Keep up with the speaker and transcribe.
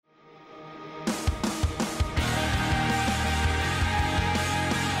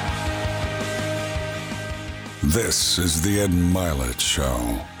This is the Ed Milet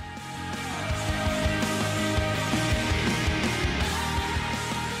Show.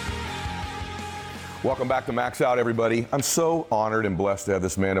 Welcome back to Max Out, everybody. I'm so honored and blessed to have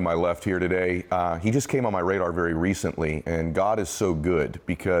this man to my left here today. He just came on my radar very recently, and God is so good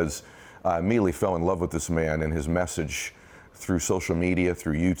because I immediately fell in love with this man and his message through social media,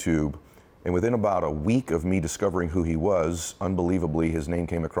 through YouTube. And within about a week of me discovering who he was, unbelievably, his name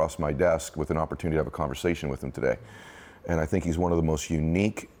came across my desk with an opportunity to have a conversation with him today. And I think he's one of the most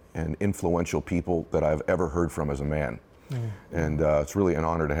unique and influential people that I've ever heard from as a man. And it's really an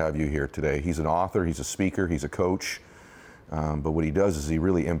honor to have you here today. He's an author, he's a speaker, he's a coach. But what he does is he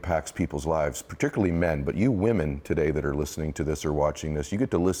really impacts people's lives, particularly men. But you women today that are listening to this or watching this, you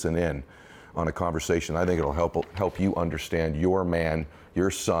get to listen in on a conversation. I think it'll help you understand your man, your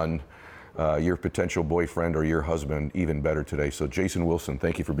son, your potential boyfriend or your husband even better today. So Jason Wilson,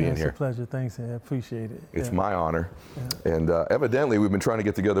 thank you for being here. It's a pleasure. Thanks, I appreciate it. It's my honor. And evidently we've been trying to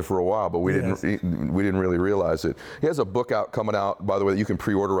get together for a while, but we didn't really realize it. He has a book coming out, by the way, that you can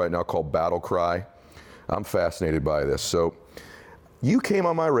pre-order right now called Battle Cry. I'm fascinated by this. So you came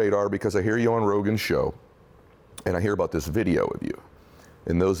on my radar because I hear you on Rogan's show and I hear about this video of you.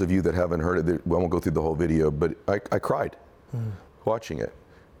 And those of you that haven't heard it, I won't go through the whole video, but I cried watching it.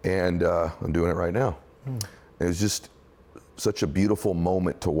 And I'm doing it right now. It was just such a beautiful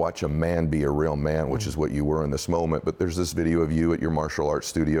moment to watch a man be a real man, which is what you were in this moment. But there's this video of you at your martial arts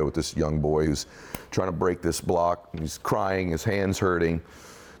studio with this young boy who's trying to break this block. He's crying, his hand's hurting.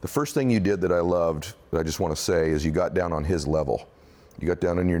 The first thing you did that I loved, that I just want to say, is you got down on his level. You got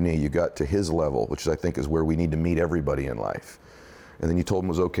down on your knee, you got to his level, which I think is where we need to meet everybody in life. And then you told him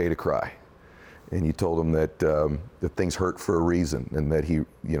it was okay to cry. And you told him that that things hurt for a reason, and that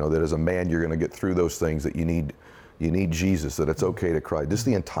that as a man you're going to get through those things. That you need Jesus. That it's okay to cry. Just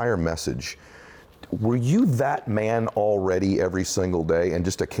the entire message. Were you that man already every single day, and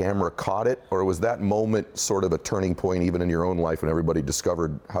just a camera caught it, or was that moment sort of a turning point even in your own life when everybody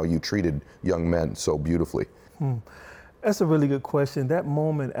discovered how you treated young men so beautifully? That's a really good question. That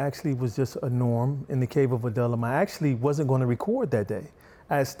moment actually was just a norm in the cave of Adullam. I actually wasn't going to record that day.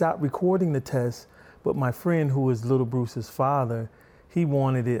 I had stopped recording the test, but my friend, who is Little Bruce's father, he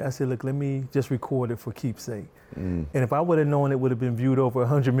wanted it. I said, look, let me just record it for keepsake. And if I would have known it would have been viewed over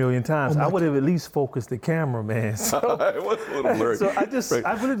 100 million times, I would have at least focused the camera, man. So, it was a little blurry. So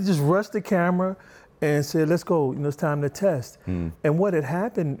I really just rushed the camera and said, let's go, it's time to test. And what had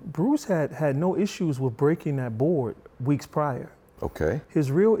happened, Bruce had no issues with breaking that board weeks prior. Okay. His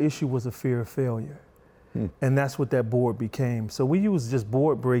real issue was a fear of failure. And that's what that board became. So we use just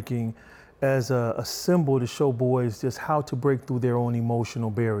board breaking as a symbol to show boys just how to break through their own emotional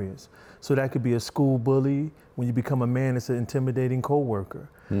barriers. So that could be a school bully. When you become a man, it's an intimidating coworker.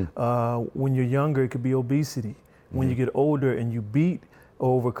 When you're younger, it could be obesity. When you get older and you beat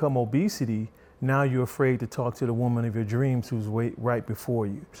or overcome obesity, now you're afraid to talk to the woman of your dreams who's right before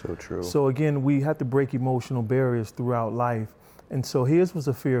you. So true. So again, we have to break emotional barriers throughout life. And so his was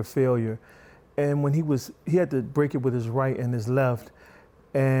a fear of failure. And when he had to break it with his right and his left.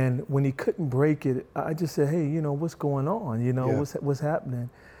 And when he couldn't break it, I just said, hey, what's going on? What's happening?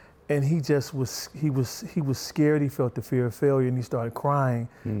 And he was scared. He felt the fear of failure and he started crying.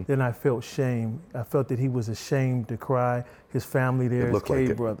 Then I felt shame. I felt that he was ashamed to cry. His family there, his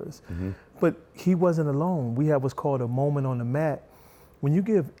cave brothers. But he wasn't alone. We have what's called a moment on the mat. When you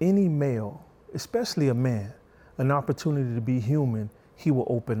give any male, especially a man, an opportunity to be human, he will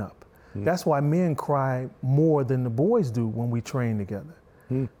open up. That's why men cry more than the boys do when we train together.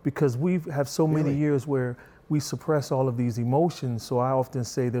 Because we have so many years where we suppress all of these emotions. So I often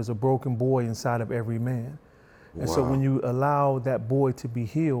say there's a broken boy inside of every man. And so when you allow that boy to be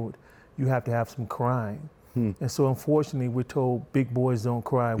healed, you have to have some crying. And so unfortunately, we're told big boys don't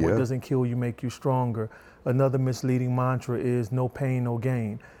cry. What doesn't kill you make you stronger. Another misleading mantra is no pain, no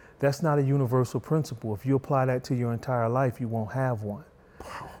gain. That's not a universal principle. If you apply that to your entire life, you won't have one.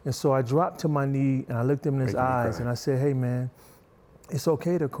 And so I dropped to my knee and I looked him in his eyes and I said, hey man, it's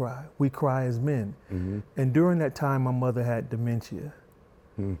okay to cry. We cry as men. And during that time, my mother had dementia.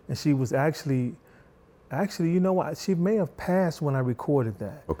 And she was actually, you know what? She may have passed when I recorded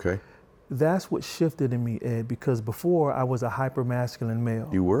that. Okay. That's what shifted in me, Ed, because before I was a hyper-masculine male.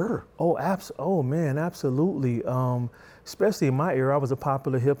 You were? Oh man, absolutely. Especially in my era, I was a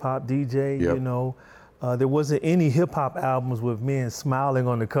popular hip hop DJ, there wasn't any hip hop albums with men smiling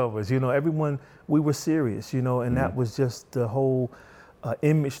on the covers. Everyone, we were serious, and that was just the whole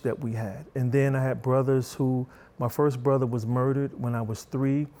image that we had. And then I had brothers my first brother was murdered when I was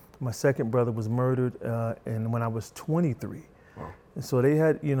 3. My second brother was murdered when I was 23. Wow. And so they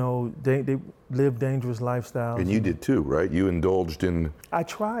had, you know, they lived dangerous lifestyles. And you did too, right? You indulged in. I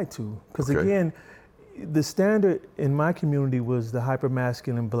tried to, because Okay. again, the standard in my community was the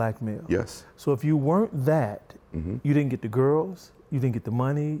hypermasculine black male. Yes. So if you weren't that, you didn't get the girls, you didn't get the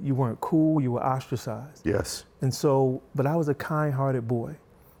money, you weren't cool, you were ostracized. Yes. And so, but I was a kind-hearted boy,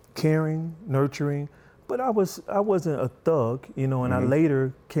 caring, nurturing, but I wasn't a thug, you know, and I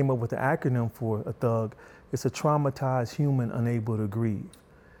later came up with the acronym for a thug. It's a traumatized human unable to grieve.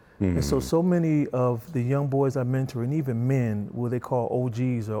 And so many of the young boys I mentor, and even men, what they call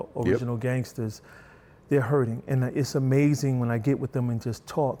OGs or original gangsters, they're hurting. And it's amazing when I get with them and just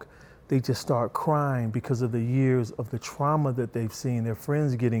talk, they just start crying because of the years of the trauma that they've seen, their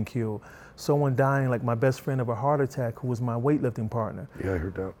friends getting killed, someone dying, like my best friend of a heart attack who was my weightlifting partner. Yeah, I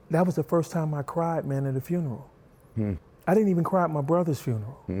heard that. That was the first time I cried, man, at a funeral. I didn't even cry at my brother's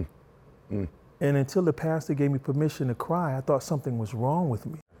funeral. And until the pastor gave me permission to cry, I thought something was wrong with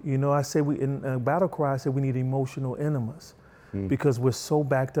me. You know, I say in battle cry, I said we need emotional enemas because we're so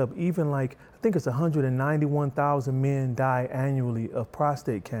backed up. Even like, I think it's 191,000 men die annually of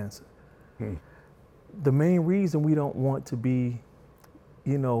prostate cancer. The main reason we don't want to be,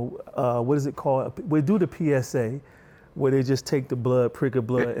 you know, what is it called? We do the PSA, where they just take the blood, prick of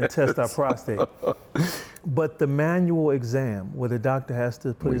blood, and test our prostate. But the manual exam, where the doctor has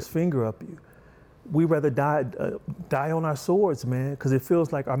to put his finger up you, we rather die on our swords, man, because it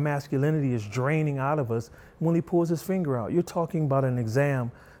feels like our masculinity is draining out of us when he pulls his finger out. You're talking about an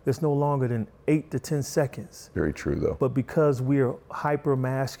exam that's no longer than 8 to 10 seconds. Very true, though. But because we're hyper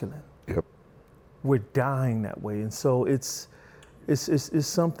masculine, Yep. we're dying that way. And so it's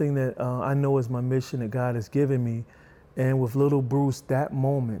something that I know is my mission that God has given me. And with little Bruce, that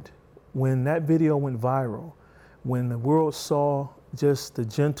moment, when that video went viral, when the world saw just the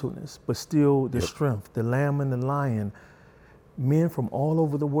gentleness, but still the strength, the lamb and the lion, men from all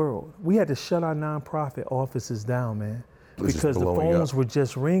over the world. We had to shut our nonprofit offices down, man, because the phones were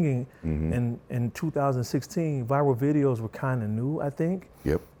just ringing. And in 2016, viral videos were kind of new, I think.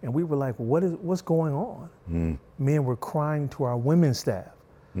 Yep. And we were like, what's going on? Men were crying to our women's staff,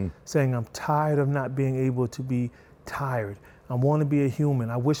 saying, I'm tired of not being able to be tired. I want to be a human.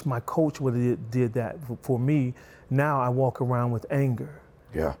 I wish my coach would have did that for me. Now I walk around with anger.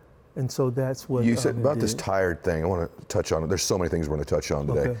 Yeah. And so that's what you said about did. this tired thing. I want to touch on it. There's so many things we're going to touch on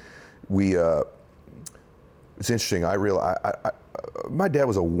today. Okay. It's interesting. I realize my dad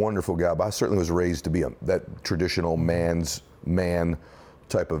was a wonderful guy, but I certainly was raised to be that traditional man's man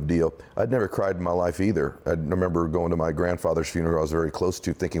type of deal. I'd never cried in my life either. I remember going to my grandfather's funeral I was very close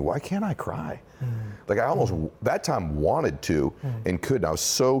to, thinking, why can't I cry? Like I almost, that time, wanted to and couldn't. I was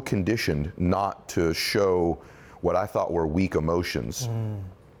so conditioned not to show what I thought were weak emotions.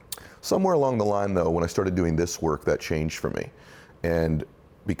 Somewhere along the line, though, when I started doing this work, that changed for me. And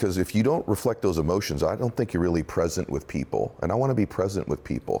because if you don't reflect those emotions, I don't think you're really present with people. And I want to be present with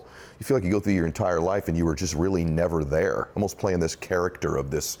people. You feel like you go through your entire life and you were just really never there, almost playing this character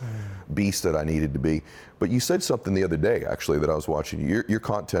of this beast that I needed to be. But you said something the other day, actually, that I was watching. Your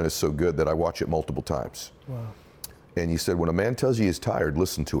content is so good that I watch it multiple times. Wow. And you said, when a man tells you he's tired,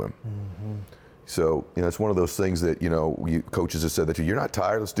 listen to him. So, you know, it's one of those things that, you know, coaches have said that you're not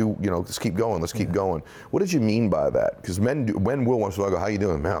tired, let's do, you know, let's keep going, let's keep going. What did you mean by that? Because men will once in a while go, how you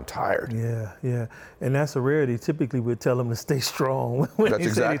doing? Man, I'm tired. Yeah. And that's a rarity. Typically we'd tell them to stay strong when That's they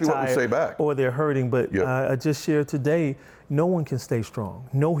exactly say what we tired say back. or they're hurting. But I just shared today, no one can stay strong.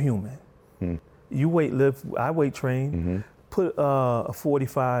 No human. You weight lift, I weight train, put a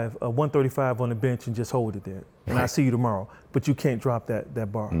 135 on the bench and just hold it there. And I'll see you tomorrow. But you can't drop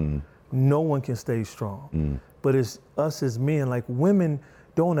that bar. No one can stay strong. But it's us as men, like women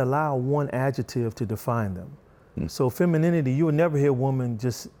don't allow one adjective to define them. So femininity, you will never hear a woman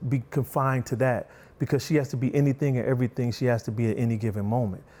just be confined to that because she has to be anything and everything she has to be at any given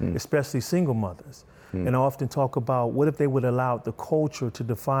moment, especially single mothers. And I often talk about what if they would allow the culture to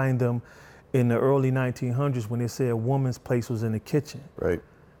define them in the early 1900s when they said a woman's place was in the kitchen. Right.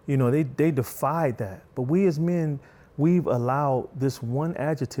 You know, they defied that. But we as men, we've allowed this one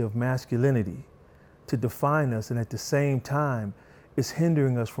adjective, masculinity, to define us, and at the same time, it's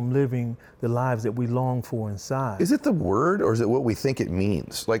hindering us from living the lives that we long for inside. Is it the word, or is it what we think it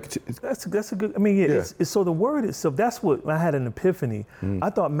means? Like, That's a good, I mean, it's so the word itself, that's what, I had an epiphany. I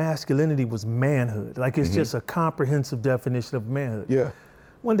thought masculinity was manhood. Like it's just a comprehensive definition of manhood. Yeah.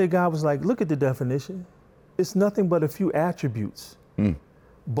 One day God was like, look at the definition. It's nothing but a few attributes.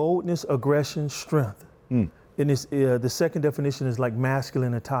 Boldness, aggression, strength. And it's, the second definition is like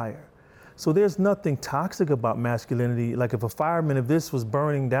masculine attire. So there's nothing toxic about masculinity. Like if if this was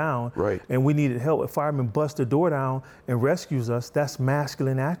burning down Right. and we needed help, a fireman busts the door down and rescues us, that's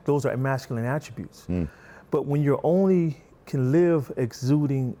those are masculine attributes. But when you're only can live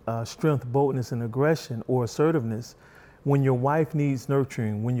exuding strength, boldness, and aggression or assertiveness, when your wife needs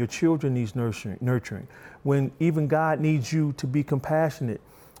nurturing, when your children needs nurturing, when even God needs you to be compassionate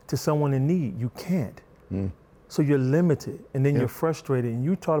to someone in need, you can't. So you're limited, and then you're frustrated. And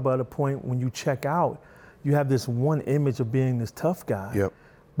you talked about a point when you check out, you have this one image of being this tough guy. Yep.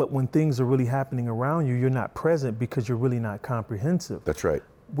 But when things are really happening around you, you're not present because you're really not comprehensive. That's right.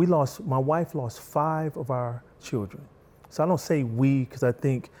 My wife lost 5 of our children. So I don't say we, because I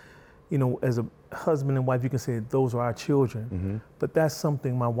think, as a husband and wife, you can say those are our children. But that's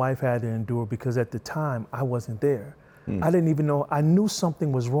something my wife had to endure because at the time I wasn't there. I didn't even know, I knew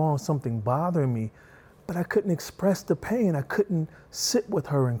something was wrong, something bothering me, but I couldn't express the pain. I couldn't sit with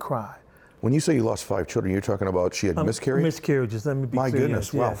her and cry. When you say you lost 5 children, you're talking about she had miscarriages? Miscarriages, let me be My clear. goodness,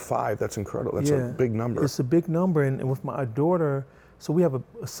 yes, wow, yeah. 5, that's incredible. That's a big number. It's a big number, and with my daughter, so we have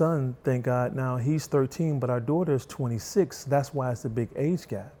a son, thank God, now he's 13, but our daughter is 26. That's why it's a big age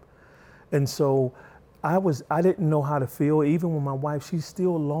gap. And so I didn't know how to feel. Even when my wife, she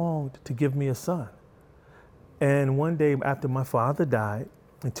still longed to give me a son. And one day after my father died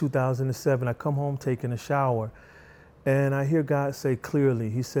in 2007, I come home taking a shower, and I hear God say clearly,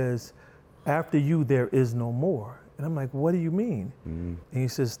 he says, after you, there is no more. And I'm like, what do you mean? And he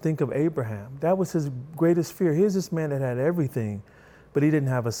says, think of Abraham. That was his greatest fear. Here's this man that had everything, but he didn't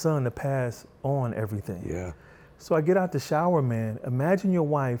have a son to pass on everything. Yeah. So I get out the shower, man. Imagine your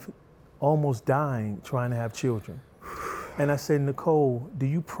wife almost dying trying to have children. And I said, Nicole, do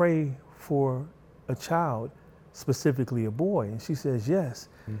you pray for a child, specifically a boy? And she says, yes.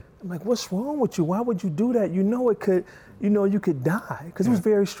 I'm like, what's wrong with you? Why would you do that? You could die. Because it was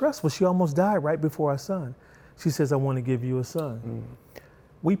very stressful. She almost died right before our son. She says, I want to give you a son.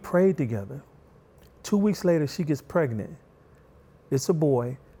 We prayed together. 2 weeks later, she gets pregnant. It's a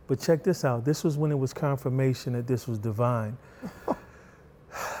boy, but check this out. This was when it was confirmation that this was divine.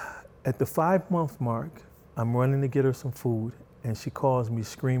 At the 5-month mark, I'm running to get her some food, and she calls me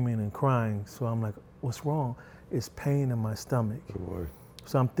screaming and crying. So I'm like, what's wrong? It's pain in my stomach. Good Lord.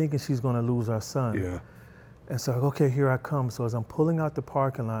 So I'm thinking she's gonna lose our son. Yeah. And so, okay, here I come. So as I'm pulling out the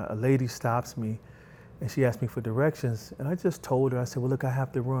parking lot, a lady stops me, and she asked me for directions. And I just told her, I said, well, look, I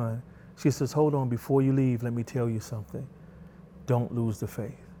have to run. She says, hold on, before you leave, let me tell you something. Don't lose the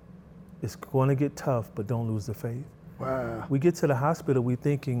faith. It's gonna get tough, but don't lose the faith. Wow. We get to the hospital, we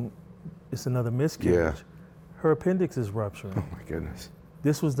thinking it's another miscarriage. Yeah. Her appendix is rupturing. Oh my goodness.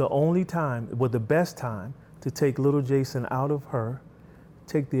 This was the only time, well, the best time to take little Jason out of her,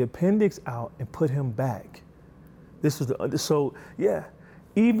 take the appendix out and put him back. So yeah,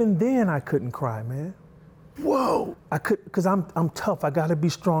 even then I couldn't cry, man. Whoa. I could, because I'm tough. I gotta be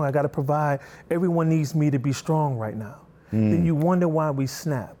strong. I gotta provide. Everyone needs me to be strong right now. Then you wonder why we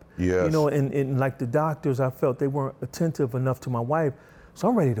snap. Yes. And like the doctors, I felt they weren't attentive enough to my wife. So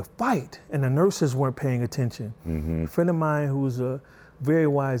I'm ready to fight. And the nurses weren't paying attention. A friend of mine who's a very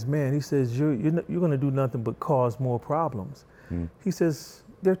wise man, he says, you're gonna do nothing but cause more problems. He says,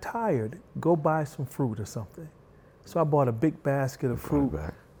 they're tired. Go buy some fruit or something. So I bought a big basket of fruit,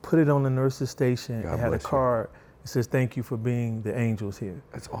 put it on the nurse's station, and had a card that says, thank you for being the angels here.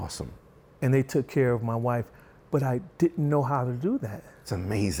 That's awesome. And they took care of my wife, but I didn't know how to do that. It's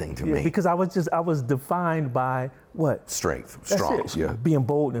amazing to me. Because I was defined by what? Strength, That's strong, it. yeah. Being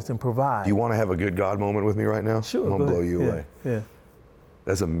boldness and provide. Do you want to have a good God moment with me right now? Sure, I'm gonna go blow ahead. you away. Yeah.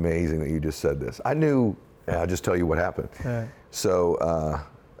 That's amazing that you just said this. I knew, I'll just tell you what happened. Right. So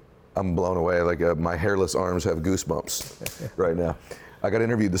I'm blown away, like my hairless arms have goosebumps right now. I got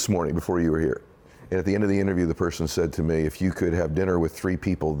interviewed this morning before you were here. And at the end of the interview, the person said to me, if you could have dinner with 3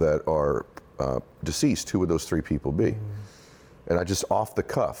 people that are deceased, who would those 3 people be? And I just off the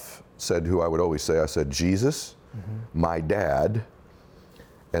cuff said who I would always say. I said, Jesus, my dad,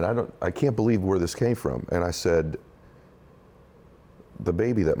 and I can't believe where this came from. And I said, the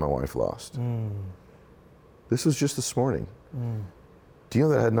baby that my wife lost. This was just this morning. Do you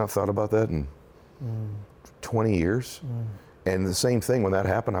know that I had not thought about that in 20 years? And the same thing, when that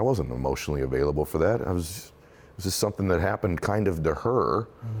happened, I wasn't emotionally available for that. It was just something that happened kind of to her,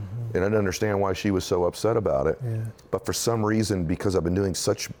 and I didn't understand why she was so upset about it. Yeah. But for some reason, because I've been doing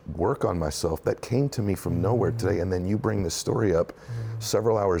such work on myself, that came to me from nowhere today, and then you bring this story up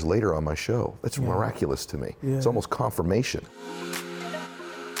several hours later on my show. That's miraculous to me. Yeah. It's almost confirmation.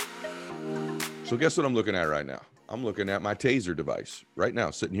 So guess what I'm looking at right now? I'm looking at my taser device right now,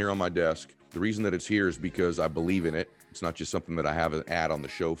 sitting here on my desk. The reason that it's here is because I believe in it. It's not just something that I have an ad on the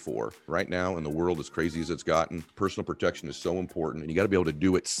show for. Right now, in the world as crazy as it's gotten, personal protection is so important, and you got to be able to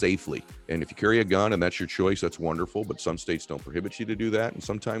do it safely. And if you carry a gun and that's your choice, that's wonderful, but some states don't prohibit you to do that. And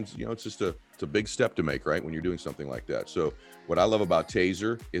sometimes, it's just it's a big step to make, right, when you're doing something like that. So what I love about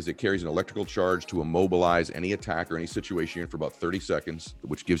Taser is it carries an electrical charge to immobilize any attack or any situation you're in for about 30 seconds,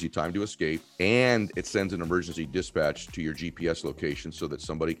 which gives you time to escape. And it sends an emergency dispatch to your GPS location so that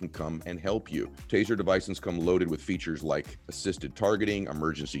somebody can come and help you. Taser devices come loaded with features like assisted targeting,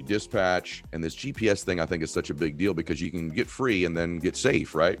 emergency dispatch, and this GPS thing I think is such a big deal because you can get free and then get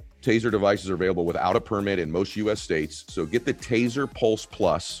safe, right? Taser devices are available without a permit in most US states. So get the Taser Pulse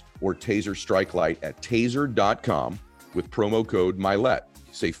Plus or Taser Strike Light at taser.com with promo code MYLET.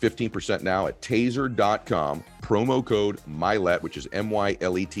 Save 15% now at taser.com, promo code MYLET, which is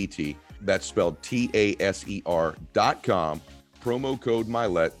MYLETT. That's spelled TASER.com. Promo code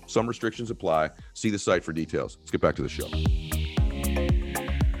MYLET. Some restrictions apply. See the site for details. Let's get back to the show.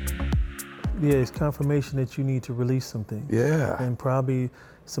 Yeah, it's confirmation that you need to release some things. Yeah. And probably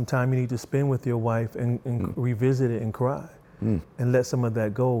some time you need to spend with your wife and revisit it and cry and let some of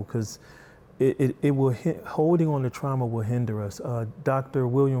that go, because it will holding on to trauma will hinder us. Dr.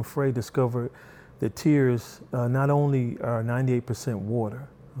 William Frey discovered that tears not only are 98% water,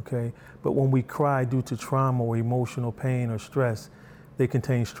 okay, but when we cry due to trauma or emotional pain or stress, they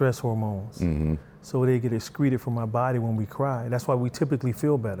contain stress hormones. Mm-hmm. So they get excreted from our body when we cry. That's why we typically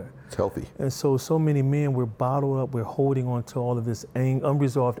feel better. It's healthy. And so many men, we're bottled up, we're holding on to all of this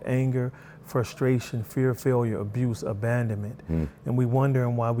unresolved anger, frustration, fear, failure, abuse, abandonment. And we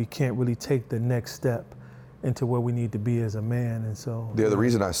wondering why we can't really take the next step into where we need to be as a man. And so the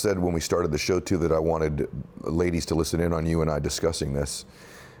reason I said when we started the show too that I wanted ladies to listen in on you and I discussing this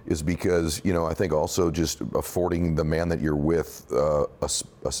is because, I think also just affording the man that you're with a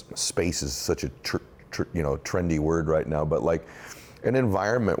space is such a trendy word right now, but like an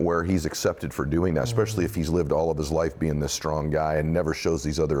environment where he's accepted for doing that, especially if he's lived all of his life being this strong guy and never shows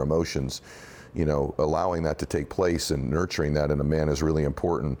these other emotions, allowing that to take place and nurturing that in a man is really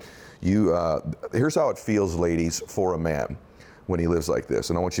important. Here's how it feels, ladies, for a man when he lives like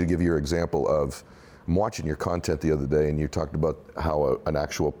this. And I want you to give your example of, I'm watching your content the other day, and you talked about how an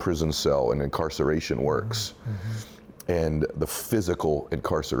actual prison cell and incarceration works, and the physical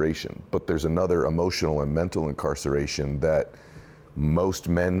incarceration. But there's another emotional and mental incarceration that most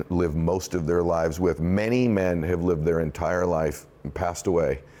men live most of their lives with. Many men have lived their entire life and passed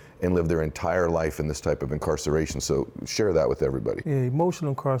away and lived their entire life in this type of incarceration. So share that with everybody. Yeah, emotional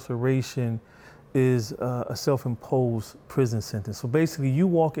incarceration is a self-imposed prison sentence. So basically you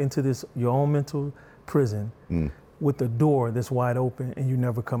walk into your own mental prison with the door that's wide open and you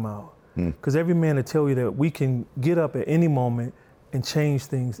never come out. Because every man will tell you that we can get up at any moment and change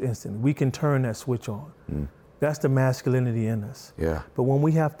things instantly. We can turn that switch on. That's the masculinity in us. Yeah. But when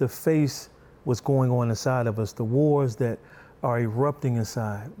we have to face what's going on inside of us, the wars that are erupting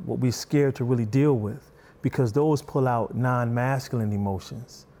inside, what we're scared to really deal with, because those pull out non-masculine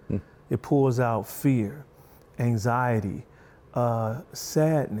emotions. It pulls out fear, anxiety,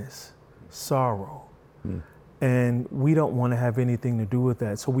 sadness, sorrow. And we don't want to have anything to do with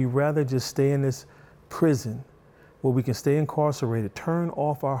that. So we rather just stay in this prison where we can stay incarcerated, turn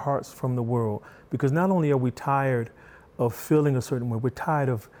off our hearts from the world, because not only are we tired of feeling a certain way, we're tired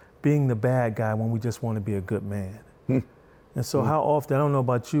of being the bad guy when we just want to be a good man. And so how often, I don't know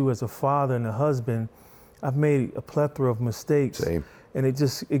about you, as a father and a husband, I've made a plethora of mistakes. Same. And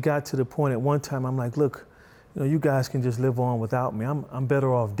it got to the point at one time, I'm like, look, you guys can just live on without me. I'm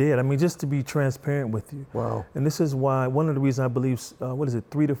better off dead. I mean, just to be transparent with you. Wow. And this is why, one of the reasons I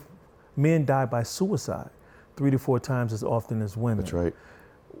believe, men die by suicide 3 to 4 times as often as women. That's right.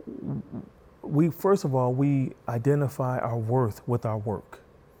 First of all, we identify our worth with our work.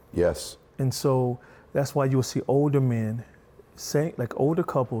 Yes. And so that's why you'll see older men, like older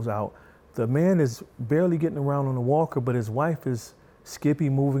couples out, the man is barely getting around on a walker, but his wife is skippy,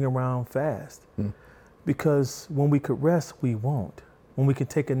 moving around fast. Because when we could rest, we won't. When we can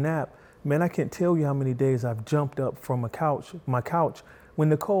take a nap, man, I can't tell you how many days I've jumped up from my couch, when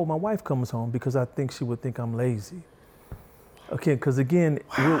Nicole, my wife, comes home, because I think she would think I'm lazy. Okay, because again,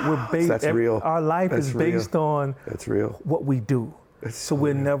 we're based. That's real. Our life is based on what we do. So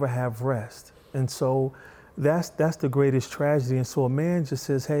we'll never have rest. And so that's the greatest tragedy. And so a man just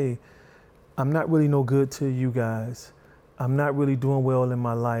says, hey, I'm not really no good to you guys. I'm not really doing well in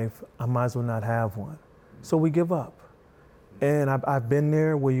my life. I might as well not have one. So we give up. And I've been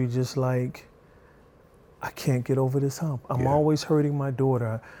there where you're just like, I can't get over this hump. I'm always hurting my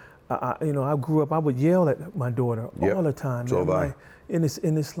daughter. I grew up, I would yell at my daughter Yep. all the time. So And have I'm I. like,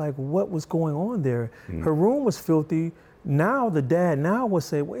 and it's like, what was going on there? Her room was filthy. Now the dad will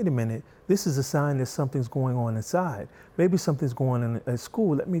say, wait a minute, this is a sign that something's going on inside. Maybe something's going on at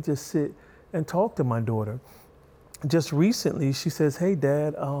school. Let me just sit and talk to my daughter. Just recently, she says, hey,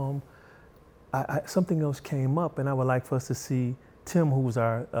 Dad, something else came up, and I would like for us to see Tim, who's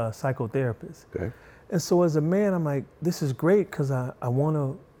our psychotherapist. Okay. And so as a man, I'm like, this is great because I want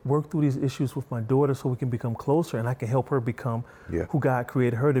to work through these issues with my daughter so we can become closer and I can help her become who God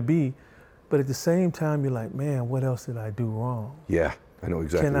created her to be. But at the same time, you're like, man, what else did I do wrong? Yeah, I know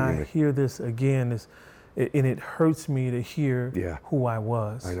exactly Can what you I mean. hear this again? And it hurts me to hear who I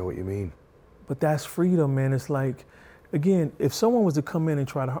was. I know what you mean. But that's freedom, man. It's like, again, if someone was to come in and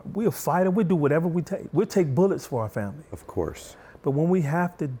try to, we'll fight it, we'll do whatever we take. We'll take bullets for our family. Of course. But when we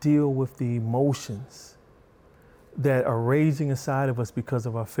have to deal with the emotions that are raging inside of us because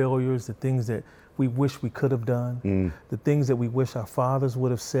of our failures, the things that we wish we could have done, the things that we wish our fathers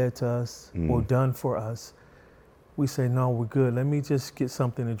would have said to us or done for us, we say, no, we're good. Let me just get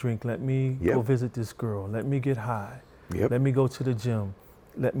something to drink. Let me go visit this girl. Let me get high. Let me go to the gym.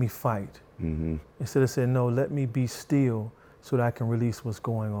 Let me fight. Instead of saying, no, let me be still so that I can release what's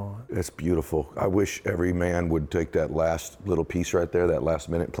going on. That's beautiful. I wish every man would take that last little piece right there, that last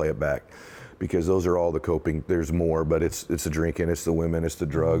minute, play it back. Because those are all the coping. There's more, but it's the drinking, it's the women, it's the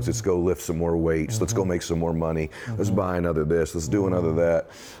drugs, it's go lift some more weights, let's go make some more money, let's buy another this, let's do another that,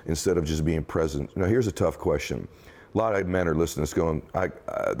 instead of just being present. Now here's a tough question. A lot of men are listening to this going,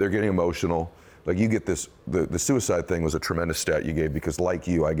 they're getting emotional. Like you get this, the suicide thing was a tremendous stat you gave because like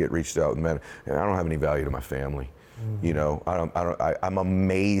you, I get reached out, men, and I don't have any value to my family. You know, I'm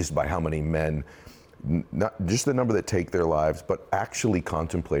amazed by how many men, not just the number that take their lives, but actually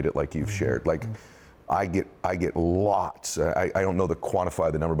contemplate it like you've shared. Like I get lots, I don't know to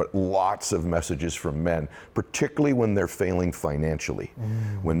quantify the number, but lots of messages from men, particularly when they're failing financially.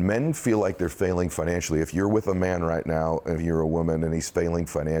 When men feel like they're failing financially, if you're with a man right now, if you're a woman and he's failing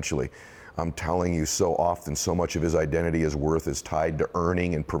financially, I'm telling you, so often, so much of his identity, his worth is tied to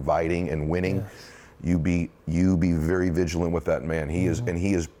earning and providing and winning. Yes. You be very vigilant with that man. He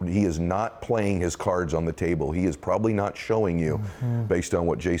is not playing his cards on the table. He is probably not showing you, based on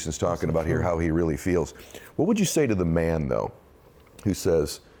what Jason's talking about here, how he really feels. What would you say to the man though, who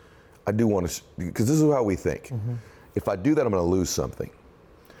says, I do want to, because this is how we think. If I do that, I'm going to lose something.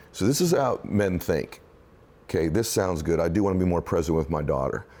 So this is how men think. Okay, this sounds good. I do want to be more present with my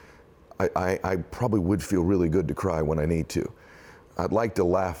daughter. I probably would feel really good to cry when I need to. I'd like to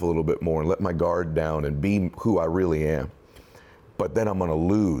laugh a little bit more and let my guard down and be who I really am. But then I'm going to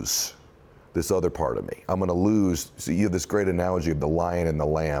lose this other part of me. I'm going to lose, so you have this great analogy of the lion and the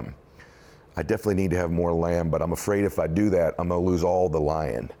lamb. I definitely need to have more lamb, but I'm afraid if I do that, I'm going to lose all the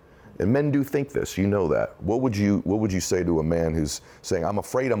lion. And men do think this, you know that. What would you say to a man who's saying, I'm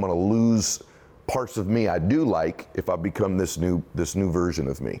afraid I'm going to lose parts of me I do like if I become this new version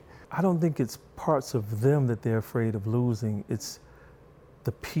of me? I don't think it's parts of them that they're afraid of losing. It's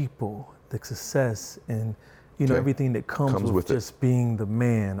the people, the success, and everything that comes with just being the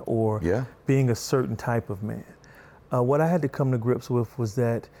man or being a certain type of man. What I had to come to grips with was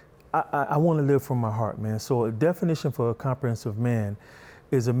that I want to live from my heart, man. So a definition for a comprehensive man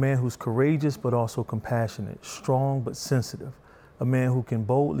is a man who's courageous but also compassionate, strong but sensitive, a man who can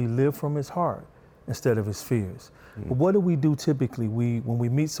boldly live from his heart instead of his fears. But what do we do typically? When we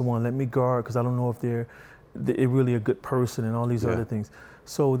meet someone, let me guard because I don't know if they're really a good person and all these other things.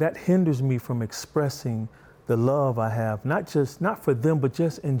 So that hinders me from expressing the love I have, not for them, but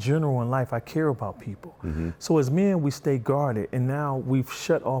just in general in life. I care about people. So as men, we stay guarded, and now we've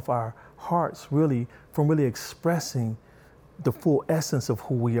shut off our hearts really from really expressing the full essence of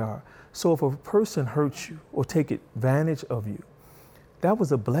who we are. So if a person hurts you or take advantage of you, that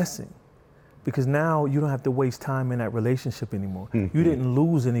was a blessing. Because now you don't have to waste time in that relationship anymore. You didn't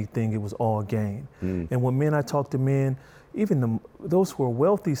lose anything, it was all gain. And when I talk to men, even those who are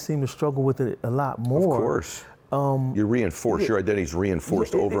wealthy seem to struggle with it a lot more. Of course. You're reinforced, your identity's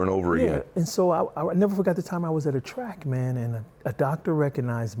reinforced over and over again. And so I never forgot the time I was at a track, man, and a doctor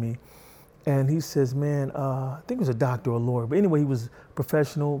recognized me. And he says, man, I think it was a doctor or a lawyer, but anyway, he was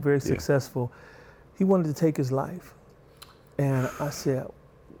professional, very successful. He wanted to take his life. And I said,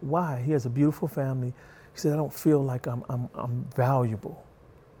 why? He has a beautiful family. He said, I don't feel like I'm valuable.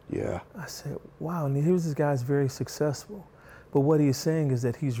 Yeah. I said, wow. And here's this guy's very successful. But what he's saying is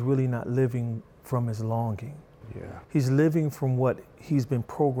that he's really not living from his longing. Yeah. He's living from what he's been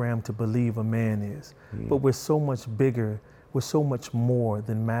programmed to believe a man is. But we're so much bigger we're so much more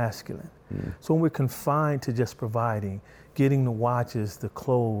than masculine. So when we're confined to just providing, getting the watches, the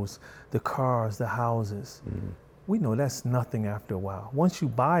clothes, the cars, the houses, we know that's nothing after a while. Once you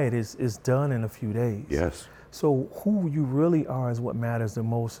buy it, it's done in a few days. Yes. So who you really are is what matters the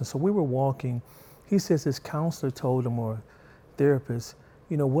most. And so we were walking, he says his counselor told him, or therapist,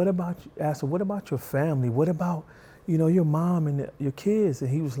 you know, asked him, what about your family? What about, you know, your mom and your kids?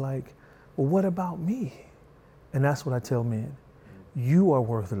 And he was like, well, what about me? And that's what I tell men. You are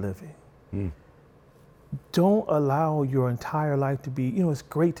worth living. Don't allow your entire life to be, you know, it's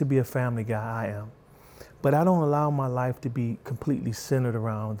great to be a family guy, I am, but I don't allow my life to be completely centered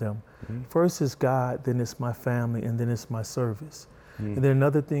around them. First is God, then it's my family, and then it's my service. And then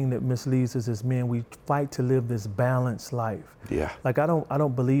another thing that misleads us as men, we fight to live this balanced life. Yeah. Like I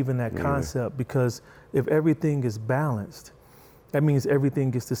don't believe in that concept, because if everything is balanced, that means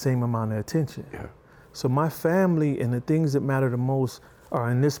everything gets the same amount of attention. Yeah. So my family and the things that matter the most are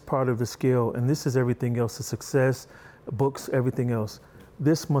in this part of the scale, and this is everything else, the success, books, everything else.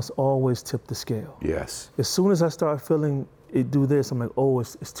 This must always tip the scale. Yes. As soon as I start feeling it do this, I'm like, oh,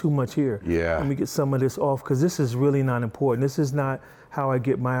 it's too much here. Yeah. Let me get some of this off, because this is really not important. This is not how I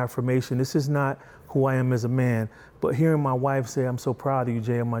get my affirmation. This is not who I am as a man. But hearing my wife say, I'm so proud of you,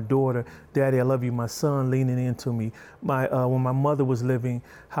 Jay, and my daughter, Daddy, I love you, my son leaning into me. When my mother was living,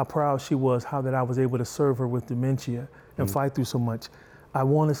 how proud she was, how that I was able to serve her with dementia and fight through so much. I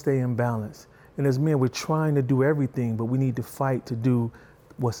want to stay in balance. And as men, we're trying to do everything, but we need to fight to do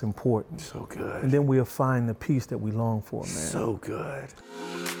what's important. So good. And then we'll find the peace that we long for, man. So good.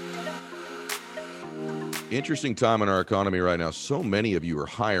 Interesting time in our economy right now. So many of you are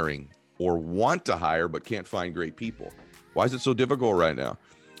hiring or want to hire but can't find great people. Why is it so difficult right now?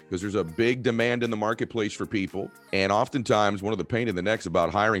 Because there's a big demand in the marketplace for people. And oftentimes one of the pain in the necks about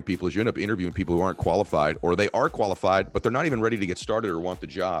hiring people is you end up interviewing people who aren't qualified, or they are qualified, but they're not even ready to get started or want the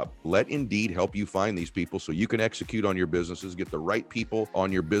job. Let Indeed help you find these people so you can execute on your businesses, get the right people on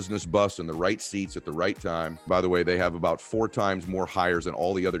your business bus in the right seats at the right time. By the way, they have about 4 times more hires than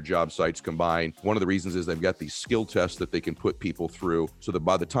all the other job sites combined. One of the reasons is they've got these skill tests that they can put people through so that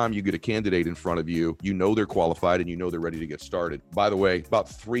by the time you get a candidate in front of you, you know they're qualified and you know they're ready to get started. By the way, about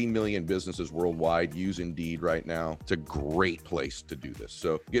 3 million businesses worldwide use Indeed right now. It's a great place to do this.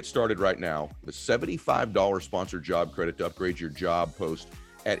 So get started right now. The $75 sponsored job credit to upgrade your job post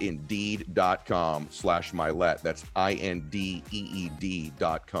at Indeed.com/Milet. That's INDEED.com,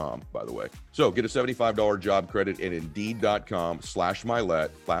 by the way. So get a $75 job credit at Indeed.com/Milet.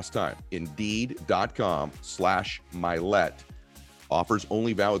 Last time, Indeed.com/Milet. Offers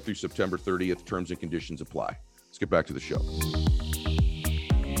only valid through September 30th. Terms and conditions apply. Let's get back to the show.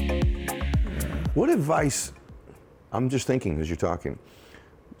 What advice, I'm just thinking as you're talking.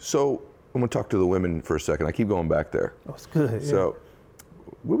 So I'm gonna talk to the women for a second. I keep going back there. Oh, it's good. So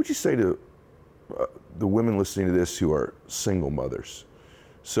what would you say to the women listening to this who are single mothers?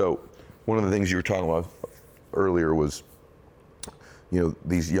 So one of the things you were talking about earlier was, you know,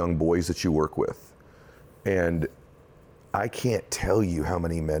 these young boys that you work with. And I can't tell you how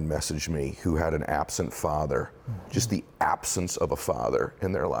many men messaged me who had an absent father, just the absence of a father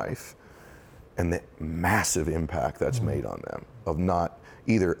in their life, and the massive impact that's made on them, of not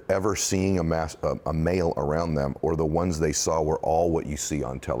either ever seeing a male around them, or the ones they saw were all what you see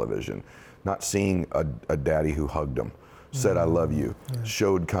on television. Not seeing a daddy who hugged them, said, I love you,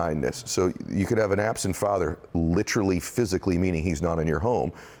 showed kindness. So you could have an absent father, literally, physically, meaning he's not in your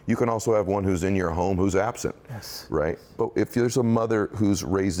home. You can also have one who's in your home who's absent, right? But if there's a mother who's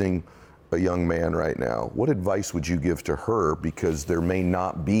raising a young man right now, what advice would you give to her? Because there may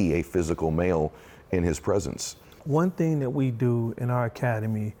not be a physical male in his presence. One thing that we do in our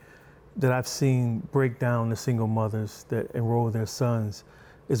academy that I've seen break down the single mothers that enroll their sons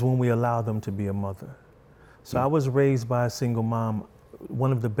is when we allow them to be a mother. So I was raised by a single mom,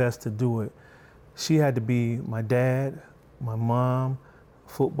 one of the best to do it. She had to be my dad, my mom,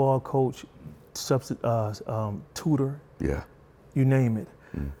 football coach, tutor, you name it.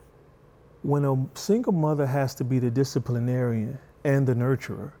 When a single mother has to be the disciplinarian and the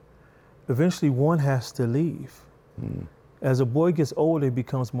nurturer, eventually one has to leave. As a boy gets older, he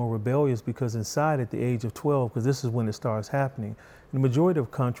becomes more rebellious, because inside at the age of 12, because this is when it starts happening, in the majority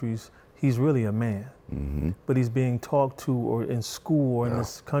of countries, he's really a man, but he's being talked to or in school or in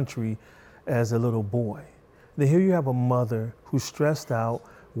this country as a little boy. Then here you have a mother who's stressed out,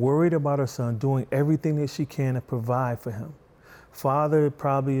 worried about her son, doing everything that she can to provide for him. Father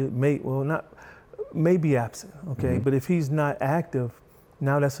probably may be absent, okay? But if he's not active,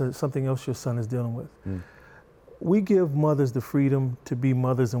 now that's something else your son is dealing with. We give mothers the freedom to be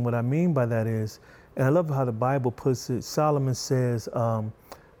mothers, and what I mean by that is, And I love how the Bible puts it. Solomon says,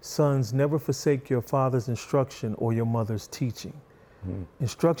 sons, never forsake your father's instruction or your mother's teaching.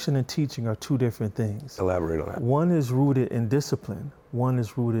 Instruction and teaching are two different things. Elaborate on that. One is rooted in discipline. One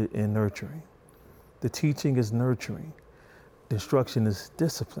is rooted in nurturing. The teaching is nurturing. The instruction is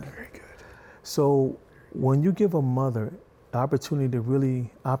discipline. Very good. So when you give a mother the opportunity to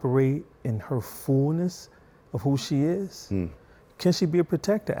really operate in her fullness of who she is, can she be a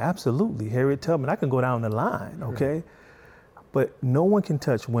protector? Absolutely. Harriet Tubman, I can go down the line, okay? But no one can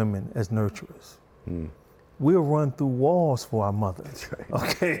touch women as nurturers. We'll run through walls for our mothers. That's right.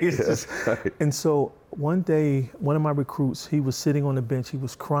 Okay. It's just, Right. And so one day, one of my recruits, he was sitting on the bench. He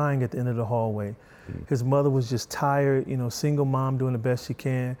was crying at the end of the hallway. His mother was just tired, you know, single mom doing the best she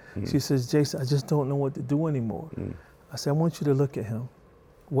can. She says, Jason, I just don't know what to do anymore. I said, I want you to look at him.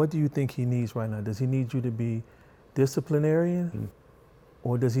 What do you think he needs right now? Does he need you to be disciplinarian?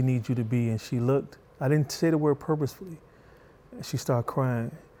 Or does he need you to be, and she looked, I didn't say the word purposefully. And she started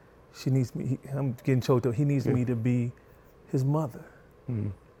crying. She needs me, I'm getting choked up. He needs me to be his mother.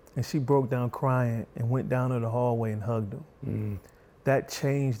 And she broke down crying and went down to the hallway and hugged him. That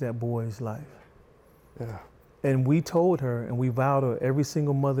changed that boy's life. Yeah. And we told her, and we vowed her, every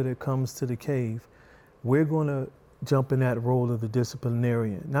single mother that comes to the cave, we're gonna jump in that role of the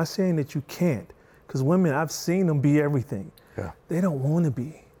disciplinarian. Not saying that you can't, because women, I've seen them be everything. Yeah. They don't wanna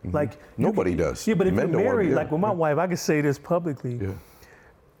be. Like Nobody does. Yeah, but if Men you're don't wanna married, be. like with my wife, I can say this publicly. Yeah.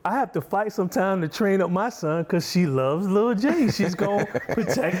 I have to fight sometime to train up my son because she loves little Jay. She's gonna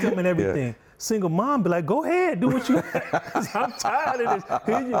protect him and everything. Single mom be like, go ahead, do what you I'm tired of this.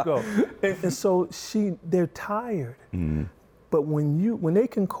 Here you go. And so they're tired. But when they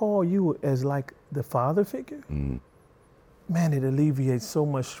can call you as like the father figure, man, it alleviates so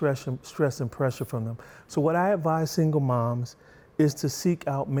much stress and pressure from them. So what I advise single moms is to seek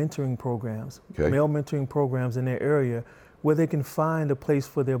out mentoring programs, male mentoring programs in their area, where they can find a place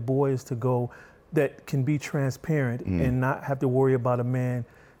for their boys to go that can be transparent and not have to worry about a man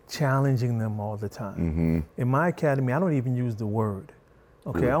challenging them all the time. In my academy, I don't even use the word.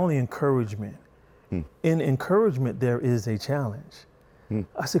 Okay, I only encourage men. In encouragement, there is a challenge.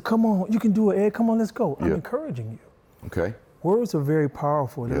 I said, come on, you can do it, Ed, come on, let's go. I'm encouraging you. Okay. Words are very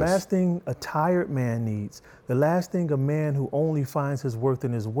powerful. The last thing a tired man needs, the last thing a man who only finds his worth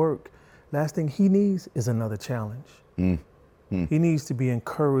in his work, last thing he needs is another challenge. He needs to be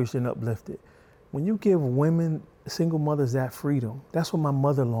encouraged and uplifted. When you give women, single mothers, that freedom, that's what my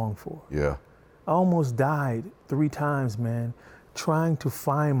mother longed for. Yeah. I almost died 3 times, man, trying to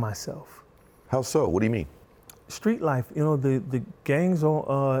find myself. How so? What do you mean? Street life, you know, the gangs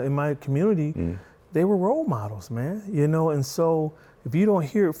in my community, they were role models, man, you know, and so if you don't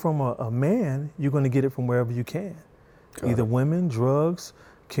hear it from a man, you're gonna get it from wherever you can. Either women, drugs,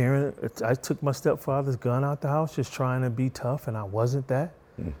 Karen, I took my stepfather's gun out the house just trying to be tough, and I wasn't that,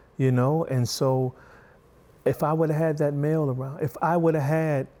 you know? And so if I would have had that male around, if I would have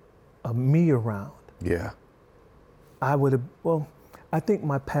had a me around, I would have, well, I think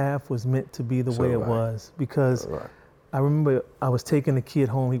my path was meant to be the way it was, because I remember I was taking a kid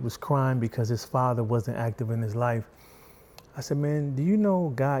home, he was crying because his father wasn't active in his life. I said, man, do you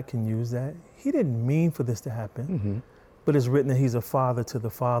know God can use that? He didn't mean for this to happen. But it's written that he's a father to the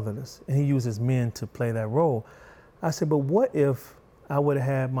fatherless, and he uses men to play that role. I said, but what if I would have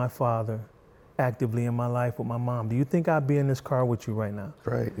had my father actively in my life with my mom? Do you think I'd be in this car with you right now?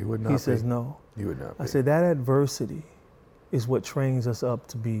 Right, you would not be. He says, no. You would not be. I said, that adversity is what trains us up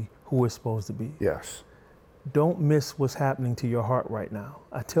to be who we're supposed to be. Yes. Don't miss what's happening to your heart right now.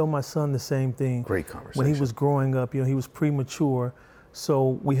 I tell my son the same thing. Great conversation. When he was growing up, you know, he was premature.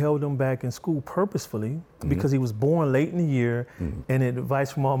 So we held him back in school purposefully because he was born late in the year, and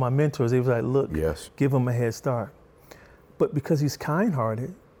advice from all my mentors, they was like, look, give him a head start. But because he's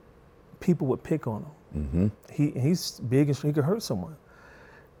kind-hearted, people would pick on him. He's big and he could hurt someone.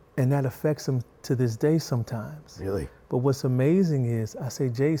 And that affects him to this day sometimes. Really? But what's amazing is, I say,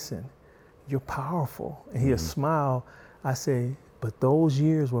 Jason, you're powerful. And he'll smile. I say, but those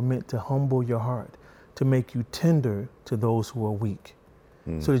years were meant to humble your heart, to make you tender to those who are weak,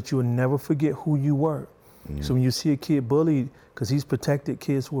 so that you will never forget who you were. So when you see a kid bullied, because he's protected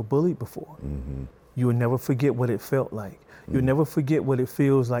kids who were bullied before, you will never forget what it felt like. You'll never forget what it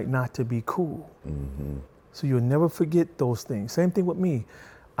feels like not to be cool. So you'll never forget those things. Same thing with me.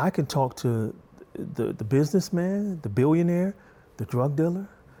 I can talk to the businessman, the billionaire, the drug dealer,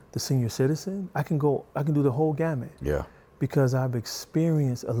 the senior citizen. I can do the whole gamut. Yeah. Because I've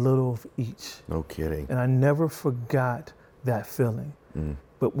experienced a little of each. No kidding. And I never forgot that feeling.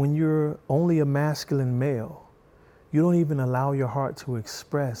 But when you're only a masculine male, you don't even allow your heart to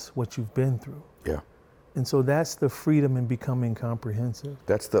express what you've been through. Yeah. And so that's the freedom in becoming comprehensive.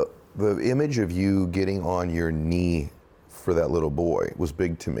 That's the image of you getting on your knee for that little boy was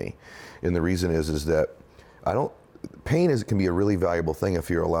big to me. And the reason is that pain can be a really valuable thing if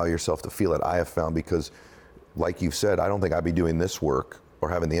you allow yourself to feel it. I have found, because like you've said, I don't think I'd be doing this work or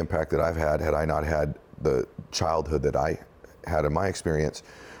having the impact that I've had I not had the childhood that I had in my experience,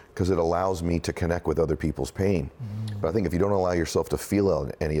 because it allows me to connect with other people's pain. But I think if you don't allow yourself to feel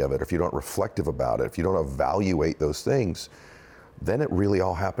any of it, if you don't reflective about it, if you don't evaluate those things, then it really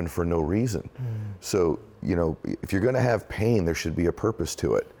all happened for no reason. So, if you're gonna have pain, there should be a purpose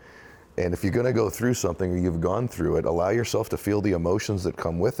to it. And if you're gonna go through something or you've gone through it, allow yourself to feel the emotions that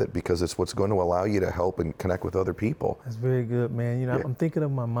come with it, because it's what's going to allow you to help and connect with other people. That's very good, man. I'm thinking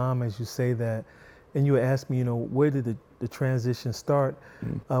of my mom as you say that, and you asked me, where did the transition start?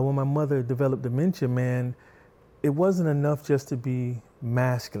 When my mother developed dementia, man, it wasn't enough just to be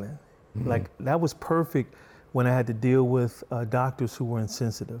masculine. Like, that was perfect when I had to deal with doctors who were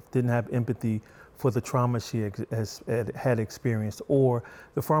insensitive, didn't have empathy for the trauma she had experienced, or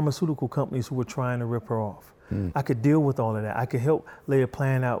the pharmaceutical companies who were trying to rip her off. I could deal with all of that. I could help lay a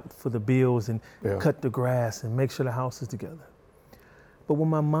plan out for the bills and cut the grass and make sure the house is together. But when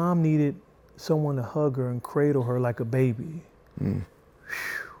my mom needed someone to hug her and cradle her like a baby,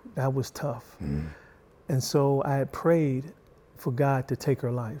 that was tough. And so I had prayed for God to take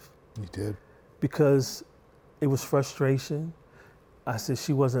her life. You did? Because it was frustration. I said,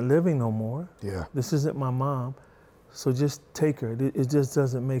 she wasn't living no more. Yeah. This isn't my mom, so just take her. It just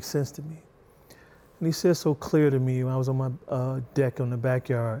doesn't make sense to me. And he said so clear to me when I was on my deck in the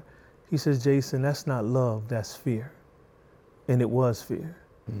backyard. He says, Jason, that's not love, that's fear. And it was fear.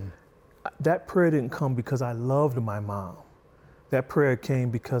 That prayer didn't come because I loved my mom. That prayer came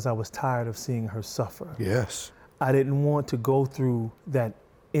because I was tired of seeing her suffer. Yes. I didn't want to go through that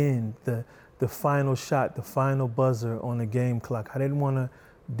end, the final shot, the final buzzer on the game clock. I didn't want to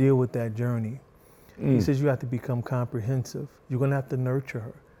deal with that journey. He says, you have to become comprehensive. You're going to have to nurture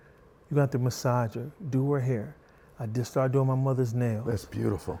her. You're going to have to massage her, do her hair. I just started doing my mother's nails. That's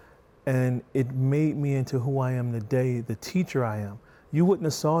beautiful. And it made me into who I am today, the teacher I am. You wouldn't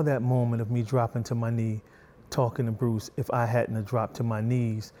have saw that moment of me dropping to my knee, talking to Bruce, if I hadn't have dropped to my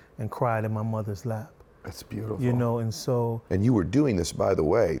knees and cried in my mother's lap. That's beautiful. And so. And you were doing this, by the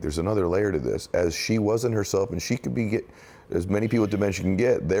way, there's another layer to this. As she wasn't herself, and she could as many people with dementia can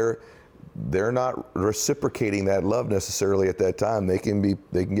get, they're not reciprocating that love necessarily at that time. They can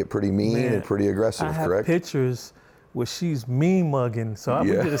get pretty mean and pretty aggressive, I have correct? pictures where she's mean mugging. So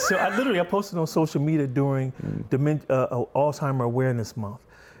I posted on social media during Alzheimer Awareness Month.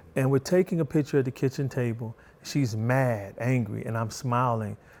 And we're taking a picture at the kitchen table. She's mad, angry, and I'm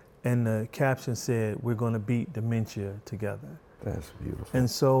smiling. And the caption said, we're going to beat dementia together. That's beautiful. And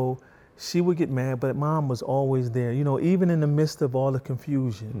so she would get mad, but mom was always there. Even in the midst of all the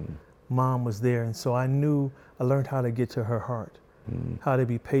confusion, mom was there. And so I learned how to get to her heart, how to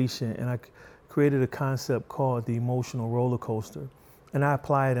be patient. And I created a concept called the emotional roller coaster. And I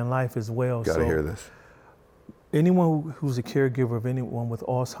apply it in life as well. Gotta hear this. Anyone who's a caregiver of anyone with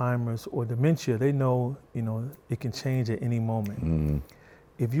Alzheimer's or dementia, they know, it can change at any moment.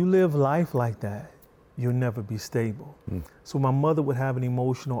 If you live life like that, you'll never be stable. So my mother would have an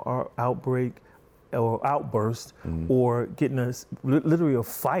emotional outbreak or outburst or get in literally a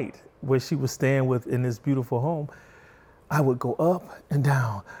fight where she was staying in this beautiful home. I would go up and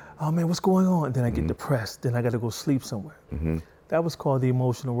down. Oh man, what's going on? And then I get depressed. Then I got to go sleep somewhere. That was called the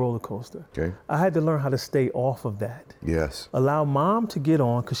emotional roller coaster. Okay. I had to learn how to stay off of that. Yes. Allow mom to get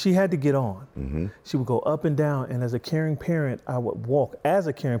on, because she had to get on. She would go up and down, and as a caring parent, I would walk.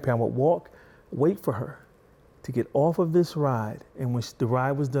 Wait for her to get off of this ride. And when the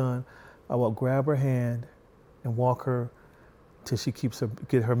ride was done, I would grab her hand and walk her till she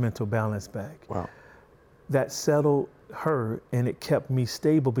get her mental balance back. Wow. That settled her, and it kept me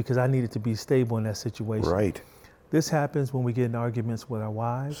stable because I needed to be stable in that situation. Right. This happens when we get in arguments with our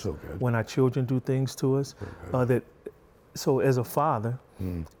wives, so good. When our children do things to us. So as a father,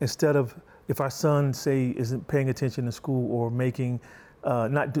 instead of, if our son, say, isn't paying attention to school or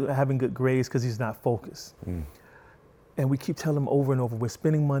having good grades because he's not focused, and we keep telling him over and over, we're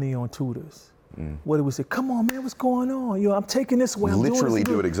spending money on tutors. What do we say? Come on, man, what's going on? I'm taking this away. Literally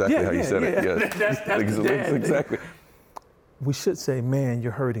do it exactly how you said it. Yes. That's exactly. We should say, man,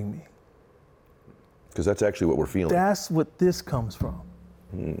 you're hurting me. Because that's actually what we're feeling. That's what this comes from.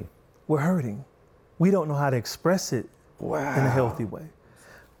 We're hurting. We don't know how to express it in a healthy way.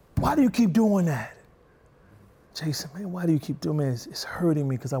 Why do you keep doing that? Jason, man, why do you keep doing that? It's hurting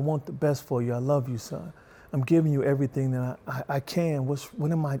me because I want the best for you. I love you, son. I'm giving you everything that I can.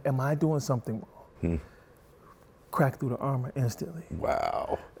 What am I doing something wrong? crack through the armor instantly.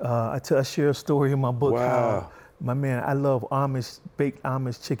 Wow. I share a story in my book Wow. how, my man, I love baked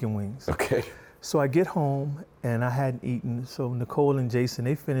Amish chicken wings. Okay. So I get home and I hadn't eaten. So Nicole and Jason,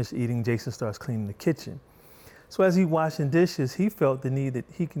 they finish eating. Jason starts cleaning the kitchen. So as he's washing dishes, he felt the need that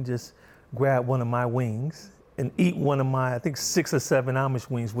he can just grab one of my wings and eat one of my, I think 6 or 7 Amish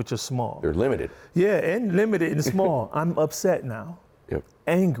wings, which are small. They're limited. Yeah, and limited and small. I'm upset now, Yep.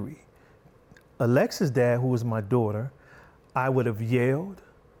 angry. Alexa's dad, who was my daughter, I would have yelled,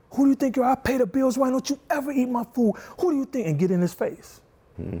 "Who do you think you are? I pay the bills. Why don't you ever eat my food? Who do you think?" And get in his face.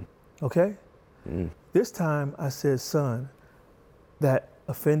 Okay? This time I said, "Son, that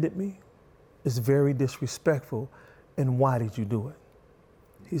offended me. It's very disrespectful. And why did you do it?"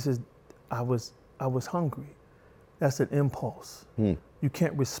 He says, I was hungry. That's an impulse. You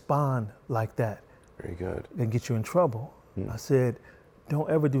can't respond like that. Very good. And get you in trouble. I said, "Don't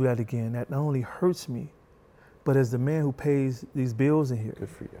ever do that again. That not only hurts me, but as the man who pays these bills in here, Good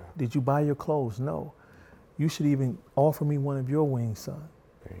for you. did you buy your clothes? No. You should even offer me one of your wings, son."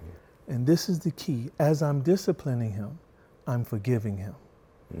 There you go. And this is the key. As I'm disciplining him, I'm forgiving him.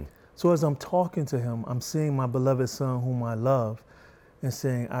 So as I'm talking to him, I'm seeing my beloved son whom I love and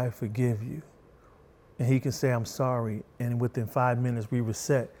saying, "I forgive you." And he can say, "I'm sorry." And within 5 minutes, we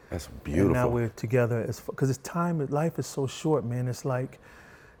reset. That's beautiful. And now we're together. Because it's time, life is so short, man. It's like,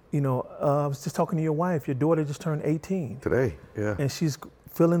 I was just talking to your wife. Your daughter just turned 18. Today, yeah. And she's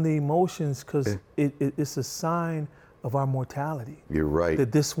feeling the emotions because it's a sign of our mortality. You're right.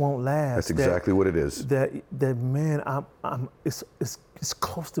 That this won't last. That's exactly what it is. That man, it's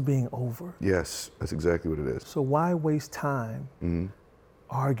close to being over. Yes, that's exactly what it is. So why waste time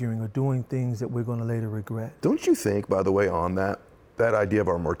arguing or doing things that we're going to later regret? Don't you think, by the way, on that idea of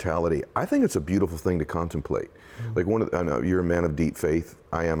our mortality, I think it's a beautiful thing to contemplate. Like I know you're a man of deep faith.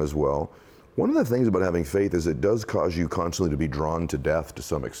 I am as well. One of the things about having faith is it does cause you constantly to be drawn to death to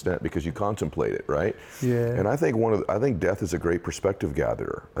some extent because you contemplate it, right? Yeah. And I think death is a great perspective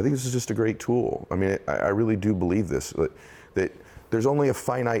gatherer. I think this is just a great tool. I mean, I really do believe this, that there's only a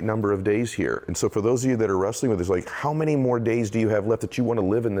finite number of days here. And so for those of you that are wrestling with this, like, how many more days do you have left that you want to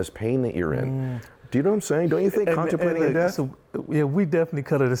live in this pain that you're in? Do you know what I'm saying? Don't you think contemplating death? So, yeah, we definitely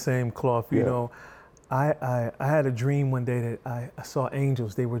cut of the same cloth. You know, I had a dream one day that I saw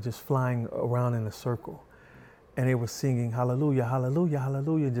angels. They were just flying around in a circle, and they were singing hallelujah, hallelujah,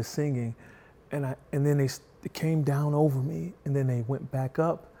 hallelujah, just singing, and then they came down over me, and then they went back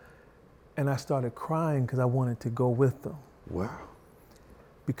up, and I started crying because I wanted to go with them. Wow.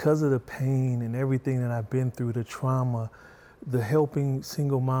 Because of the pain and everything that I've been through, the trauma, the helping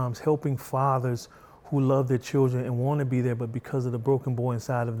single moms, helping fathers who love their children and want to be there, but because of the broken boy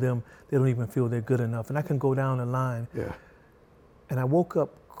inside of them, they don't even feel they're good enough. And I can go down the line. Yeah. And I woke up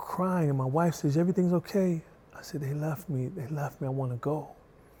crying, and my wife says, "Everything's okay?" I said, they left me, I want to go.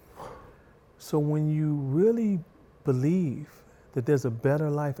 So when you really believe that there's a better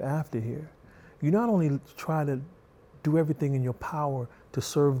life after here, you not only try to do everything in your power to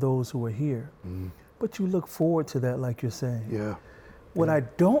serve those who are here, but you look forward to that, like you're saying. Yeah. What I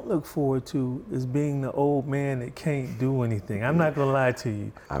don't look forward to is being the old man that can't do anything. I'm not gonna lie to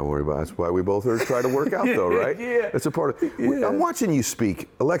you. I worry about that's why we both are trying to work out, though, right? Yeah. It's a part of. Yeah. I'm watching you speak.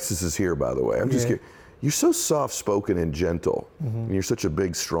 Alexis is here, by the way. I'm just kidding. You're so soft-spoken and gentle, and you're such a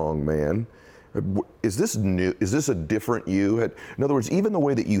big, strong man. Is this new? Is this a different you? In other words, even the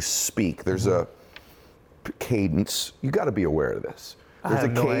way that you speak, there's a cadence. You got to be aware of this. There's I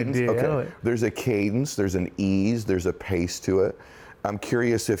have no cadence. idea. Okay. There's a cadence. There's an ease. There's a pace to it. I'm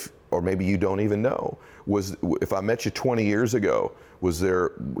curious if, or maybe you don't even know, if I met you 20 years ago,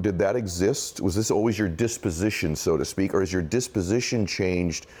 did that exist? Was this always your disposition, so to speak, or has your disposition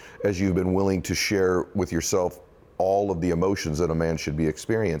changed as you've been willing to share with yourself all of the emotions that a man should be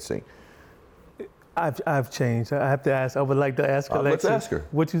experiencing? I've changed. I have to ask. I would like to ask Alexis. Let's ask her.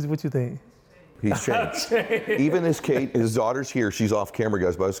 What you think? He's changed. Even his daughter's here. She's off camera,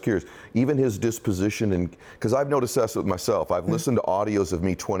 guys, but I was curious. Even his disposition, and because I've noticed that with myself. I've listened to audios of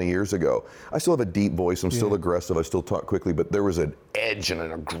me 20 years ago. I still have a deep voice. I'm still aggressive. I still talk quickly, but there was an edge and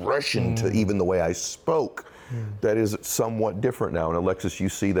an aggression to even the way I spoke that is somewhat different now. And Alexis, you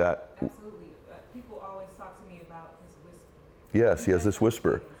see that? Absolutely. People always talk to me about his whisper. Yes, he has this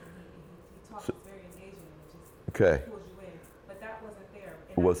whisper. He talks very engaging and just Okay. pulls you in. But that wasn't there.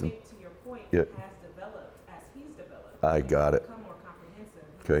 And It wasn't. I think, to your point, Yeah. it has developed as he's developed. I got it. Become more comprehensive.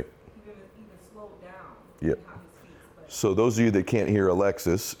 Okay. Even slowed down Yep. in how he speaks. But So those of you that can't hear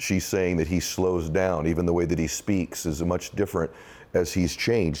Alexis, she's saying that he slows down. Even the way that he speaks is much different. as he's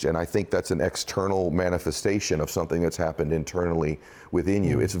changed. And I think that's an external manifestation of something that's happened internally within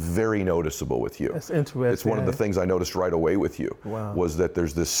you. It's very noticeable with you. That's interesting. It's one of the things I noticed right away with you. Wow. Was that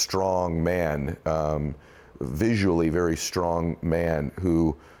there's this strong man, visually very strong man,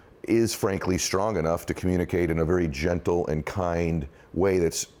 who is frankly strong enough to communicate in a very gentle and kind way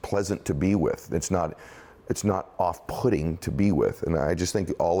that's pleasant to be with. It's not off-putting to be with. And I just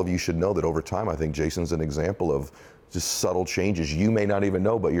think all of you should know that over time, I think Jason's an example of just subtle changes you may not even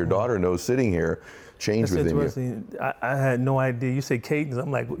know, but your daughter knows sitting here, change That's within interesting. you. I had no idea. You say cadence.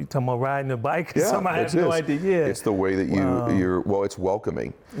 I'm like, you talking about riding a bike? Yeah, I have no idea. Yeah. It's the way that well, it's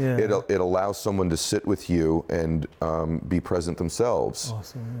welcoming. Yeah. It allows someone to sit with you and be present themselves.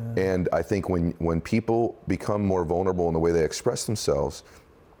 Awesome, yeah. And I think when people become more vulnerable in the way they express themselves,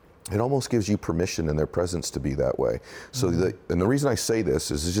 it almost gives you permission in their presence to be that way. So and the reason I say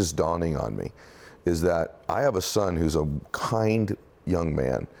this is it's just dawning on me, is that I have a son who's a kind young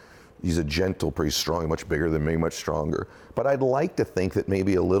man. He's a gentle, pretty strong, much bigger than me, much stronger. But I'd like to think that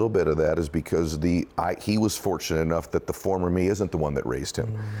maybe a little bit of that is because he was fortunate enough that the former me isn't the one that raised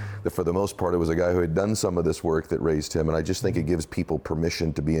him. That for the most part, it was a guy who had done some of this work that raised him. And I just think it gives people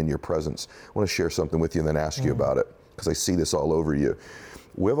permission to be in your presence. I want to share something with you and then ask you about it, because I see this all over you.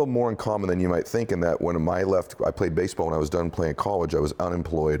 We have more in common than you might think, in that when I played baseball when I was done playing college. I was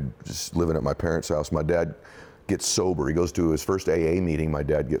unemployed, just living at my parents' house. My dad gets sober. He goes to his first AA meeting. My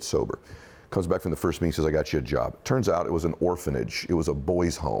dad gets sober. Comes back from the first meeting, says, I got you a job. Turns out it was an orphanage. It was a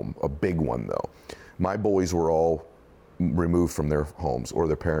boys' home, a big one though. My boys were all removed from their homes, or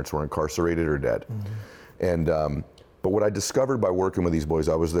their parents were incarcerated or dead. And but what I discovered by working with these boys,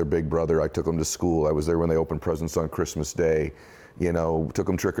 I was their big brother. I took them to school. I was there when they opened presents on Christmas Day. You know, took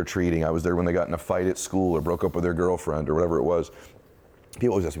them trick-or-treating. I was there when they got in a fight at school or broke up with their girlfriend or whatever it was.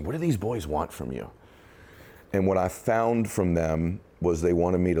 People always ask me, what do these boys want from you? And what I found from them was they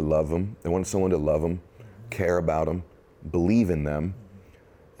wanted me to love them. They wanted someone to love them, care about them, believe in them,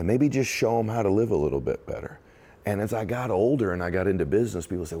 and maybe just show them how to live a little bit better. And as I got older and I got into business,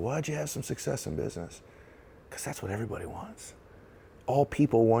 people say, why'd you have some success in business? Because that's what everybody wants. All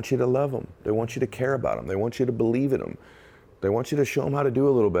people want you to love them. They want you to care about them. They want you to believe in them. They want you to show them how to do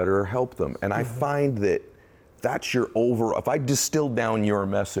a little better or help them. And I find that that's your if I distill down your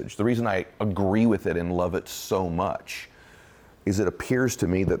message, the reason I agree with it and love it so much is it appears to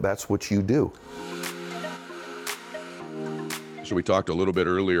me that that's what you do. So we talked a little bit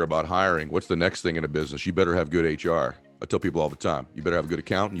earlier about hiring. What's the next thing in a business? You better have good HR. I tell people all the time, you better have a good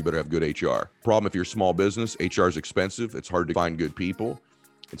accountant, you better have good HR. Problem if you're a small business, HR is expensive, it's hard to find good people.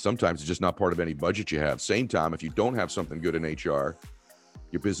 And sometimes it's just not part of any budget you have. Same time, if you don't have something good in HR,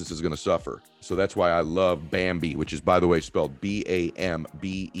 your business is going to suffer. So that's why I love Bambee, which is, by the way, spelled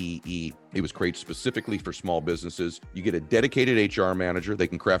B-A-M-B-E-E. It was created specifically for small businesses. You get a dedicated HR manager. They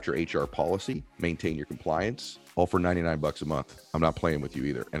can craft your HR policy, maintain your compliance, all for $99 a month. I'm not playing with you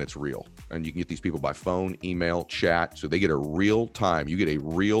either, and it's real. And you can get these people by phone, email, chat. So they get a real time. You get a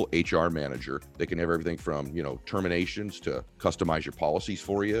real HR manager. They can have everything from, terminations to customize your policies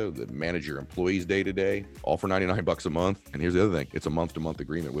for you, that manage your employees day to day, all for $99 a month. And here's the other thing. It's a month-to-month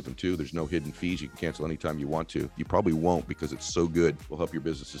agreement with them too. There's no hidden fees. You can cancel anytime you want to. You probably won't, because it's so good. It will help your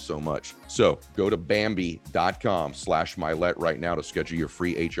businesses so much. So go to Bambee.com/Milet right now to schedule your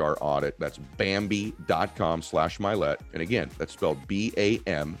free HR audit. That's Bambee.com/Milet. And again, that's spelled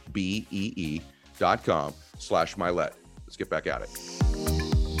BAMBEE.com/Milet. Let's get back at it.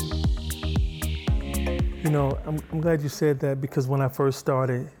 I'm glad you said that, because when I first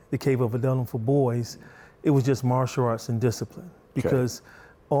started the Cave of Adullam for Boys, it was just martial arts and discipline. Because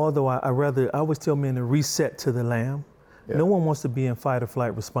although I always tell men to reset to the lamb. Yeah. No one wants to be in fight or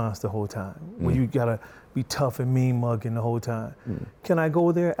flight response the whole time, where you gotta be tough and mean mugging the whole time. Can I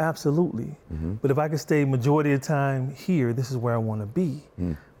go there? Absolutely. But if I can stay majority of the time here, this is where I wanna be.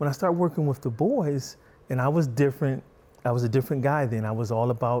 When I start working with the boys, and I was different, I was a different guy then. I was all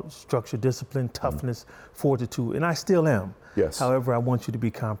about structure, discipline, toughness, fortitude, and I still am. Yes. However, I want you to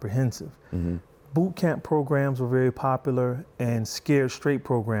be comprehensive. Boot camp programs were very popular, and scared straight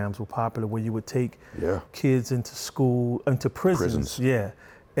programs were popular, where you would take kids into school, into prisons.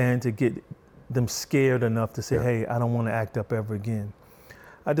 And to get them scared enough to say, hey, I don't want to act up ever again.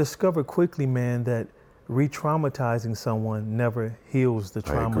 I discovered quickly, man, that re-traumatizing someone never heals the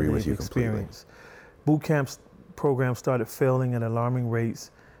trauma they've experienced. Boot camps programs started failing at alarming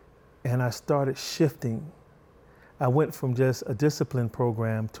rates, and I started shifting. I went from just a discipline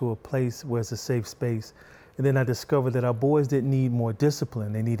program to a place where it's a safe space. And then I discovered that our boys didn't need more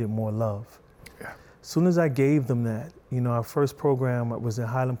discipline, they needed more love. As soon as I gave them that, our first program was in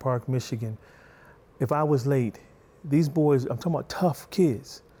Highland Park, Michigan. If I was late, These boys, I'm talking about tough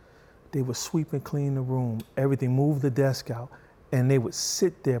kids. They would sweep and clean the room, everything, move the desk out, and they would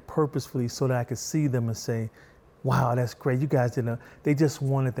sit there purposefully so that I could see them and say, wow, that's great. You guys didn't know. They just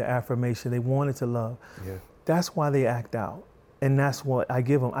wanted the affirmation. They wanted to love. Yeah. That's why they act out. And that's what I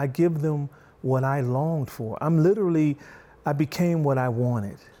give them. I give them what I longed for. I became what I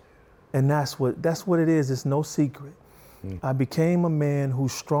wanted. And that's what it is. It's no secret. I became a man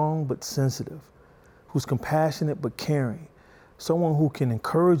who's strong but sensitive, who's compassionate but caring, someone who can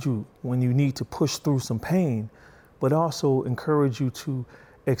encourage you when you need to push through some pain, but also encourage you to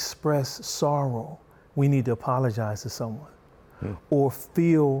express sorrow. We need to apologize to someone or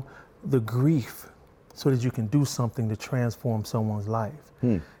feel the grief so that you can do something to transform someone's life.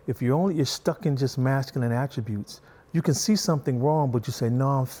 If you're stuck in just masculine attributes, you can see something wrong, but you say, no,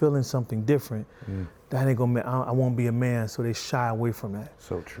 I'm feeling something different. That ain't gonna, I won't be a man, so they shy away from that.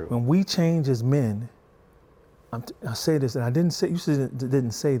 So true. When we change as men, I say this, and you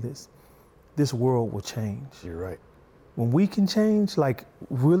didn't say this, this world will change. You're right. When we can change, like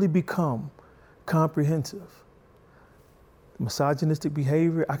really become comprehensive, misogynistic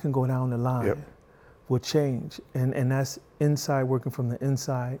behavior, I can go down the line, will change. And that's inside, working from the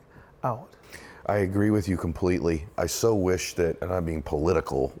inside out. I agree with you completely. I so wish that, and I'm being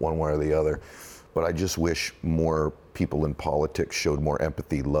political one way or the other, but I just wish more people in politics showed more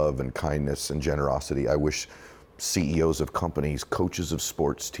empathy, love, and kindness and generosity. I wish CEOs of companies, coaches of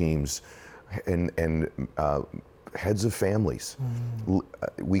sports teams, and heads of families,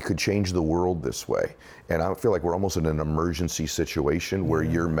 we could change the world this way. And I feel like we're almost in an emergency situation where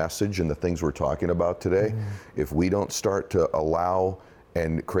your message and the things we're talking about today, if we don't start to allow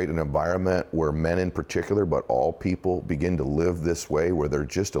and create an environment where men in particular, but all people, begin to live this way, where they're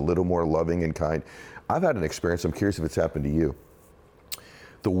just a little more loving and kind. I've had an experience, I'm curious if it's happened to you.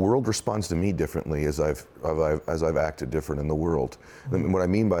 The world responds to me differently as I've acted different in the world. And what I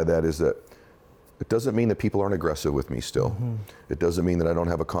mean by that is that it doesn't mean that people aren't aggressive with me still. It doesn't mean that I don't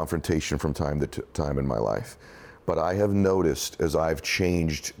have a confrontation from time to time in my life. But I have noticed as I've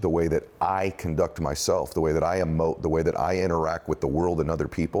changed the way that I conduct myself, the way that I emote, the way that I interact with the world and other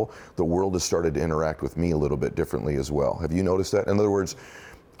people, the world has started to interact with me a little bit differently as well. Have you noticed that? In other words,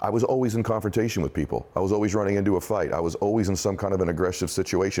 I was always in confrontation with people. I was always running into a fight. I was always in some kind of an aggressive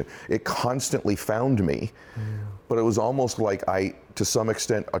situation. It constantly found me, but it was almost like I, to some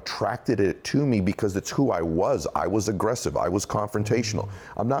extent, attracted it to me because it's who I was. I was aggressive. I was confrontational.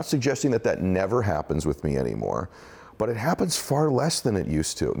 I'm not suggesting that that never happens with me anymore, but it happens far less than it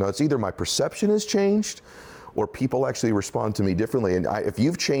used to. Now, it's either my perception has changed or people actually respond to me differently. And if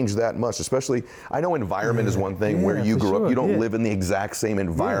you've changed that much, especially, I know environment is one thing, where you grew up, you don't live in the exact same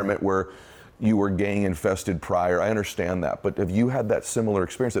environment where you were gang infested prior. I understand that, but have you had that similar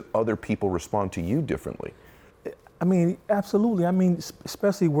experience that other people respond to you differently? I mean, absolutely. I mean,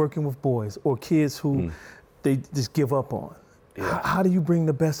 especially working with boys or kids who they just give up on. How do you bring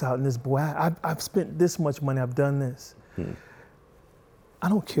the best out in this boy? I've spent this much money, I've done this. I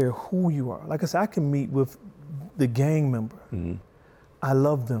don't care who you are. Like I said, I can meet with the gang member. I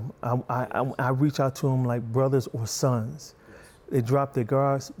love them. I reach out to them like brothers or sons. They drop their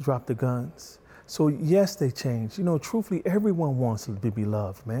guards, drop the guns. So yes, they change. You know, truthfully, everyone wants to be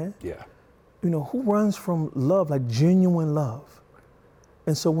loved, man. Yeah. You know, who runs from love, like genuine love?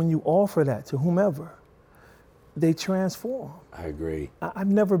 And so when you offer that to whomever, they transform. I agree. I've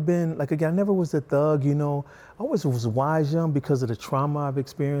never been, like, again, I never was the thug, you know. I always was wise young because of the trauma I've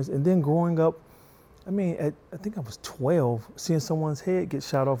experienced. And then growing up, I mean, I think I was 12, seeing someone's head get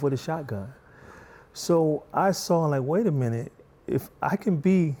shot off with a shotgun. So I saw, like, wait a minute, if I can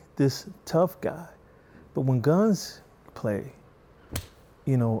be this tough guy, but when guns play,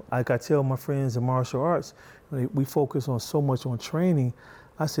 you know, like I tell my friends in martial arts, we focus on so much on training.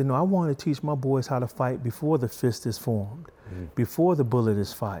 I said, no, I want to teach my boys how to fight before the fist is formed, before the bullet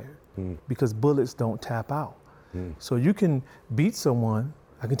is fired, because bullets don't tap out. So you can beat someone,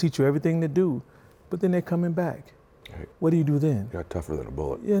 I can teach you everything to do, but then they're coming back. Right. What do you do then? You're tougher than a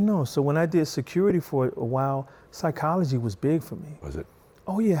bullet. Yeah, no. So when I did security for a while, psychology was big for me. Was it?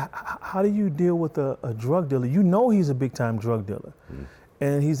 Oh yeah, how do you deal with a drug dealer? You know he's a big time drug dealer.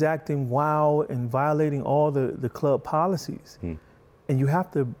 And he's acting wild and violating all the club policies. And you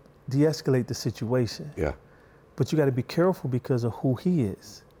have to de-escalate the situation. Yeah. But you got to be careful because of who he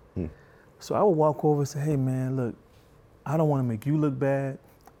is. So I would walk over and say, hey man, look, I don't want to make you look bad.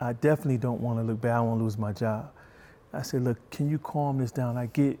 I definitely don't want to look bad. I don't want to lose my job. I said, look, can you calm this down? I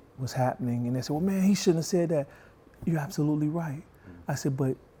get what's happening. And they said, well, man, he shouldn't have said that. You're absolutely right. I said,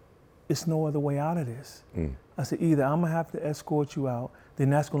 but it's no other way out of this. I said, either I'm going to have to escort you out, then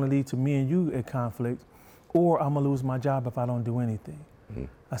that's going to lead to me and you in conflict, or I'm gonna lose my job if I don't do anything.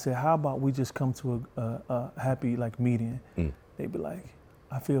 I said, how about we just come to a happy like median? They'd be like,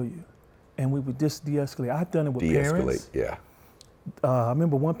 I feel you. And we would just de-escalate. I've done it with parents. Yeah. I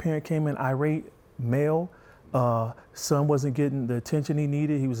remember one parent came in irate, male, son wasn't getting the attention he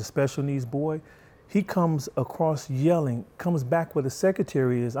needed. He was a special needs boy. He comes across yelling, comes back where the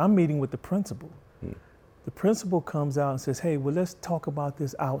secretary is. I'm meeting with the principal. The principal comes out and says, hey, well, let's talk about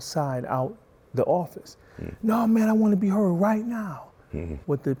this outside, out the office. No, man, I want to be heard right now.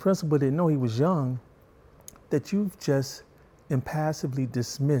 What the principal didn't know, he was young, that you've just impassively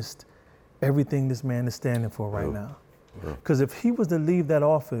dismissed everything this man is standing for right now. Because if he was to leave that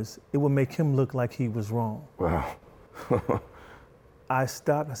office, it would make him look like he was wrong. Wow. I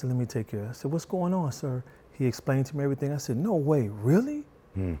stopped, I said, let me take care. I said, what's going on, sir? He explained to me everything. I said, no way, really?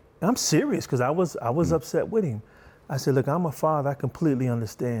 And I'm serious, because I was upset with him. I said, look, I'm a father, I completely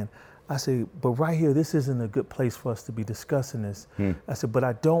understand. I said, but right here, this isn't a good place for us to be discussing this. I said, but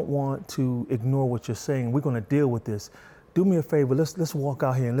I don't want to ignore what you're saying. We're gonna deal with this. Do me a favor, let's walk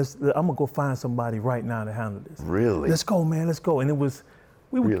out here and I'm gonna go find somebody right now to handle this. Really? Let's go, man, let's go. And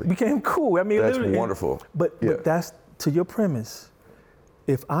we became cool. I mean, that's wonderful. But that's to your premise.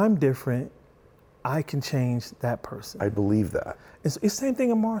 If I'm different, I can change that person. I believe that. It's the same thing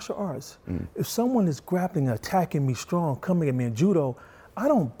in martial arts. If someone is grappling, attacking me strong, coming at me in judo, I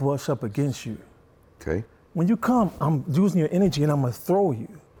don't brush up against you. Okay. When you come, I'm using your energy and I'm gonna throw you.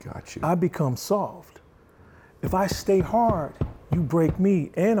 Got you. I become soft. If I stay hard, you break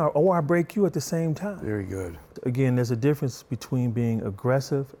me or I break you at the same time. Very good. Again, there's a difference between being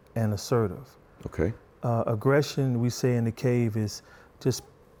aggressive and assertive. Okay. Aggression, we say in the cave, is just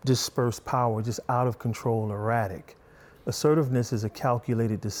dispersed power, just out of control, erratic. Assertiveness is a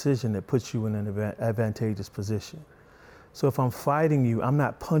calculated decision that puts you in an advantageous position. So if I'm fighting you, I'm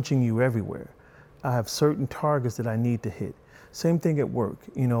not punching you everywhere. I have certain targets that I need to hit. Same thing at work.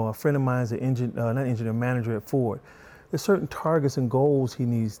 You know, a friend of mine is a manager at Ford. There's certain targets and goals he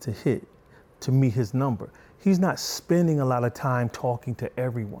needs to hit to meet his number. He's not spending a lot of time talking to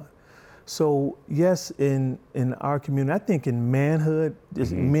everyone. So yes, in our community, I think in manhood,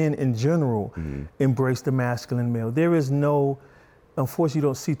 men in general embrace the masculine male. There is no, unfortunately, you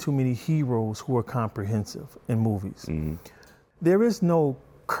don't see too many heroes who are comprehensive in movies. There is no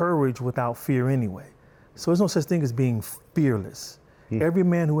courage without fear anyway. So there's no such thing as being fearless. Every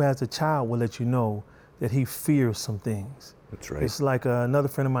man who has a child will let you know that he fears some things. That's right. It's like another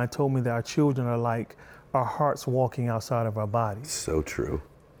friend of mine told me that our children are like our hearts walking outside of our bodies. So true.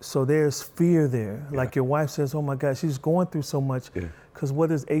 So there's fear there. Like your wife says, oh my God, she's going through so much. Because what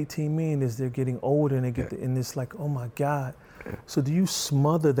does 18 mean is they're getting older and they get and it's like, oh my God. So do you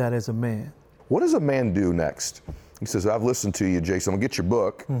smother that as a man? What does a man do next? He says, I've listened to you, Jason. I'm gonna get your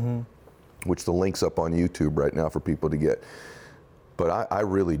book, which the link's up on YouTube right now for people to get. But I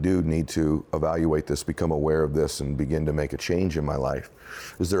really do need to evaluate this, become aware of this, and begin to make a change in my life.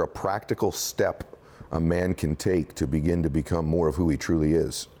 Is there a practical step a man can take to begin to become more of who he truly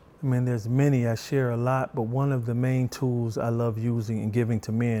is? I mean, there's many, I share a lot, but one of the main tools I love using and giving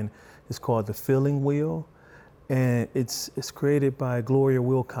to men is called the feeling wheel. And it's created by Gloria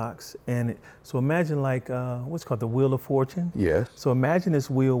Wilcox. And so imagine like, what's called the Wheel of Fortune? Yes. So imagine this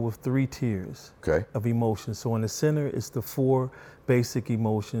wheel with 3 tiers of emotions. So in the center is the 4 basic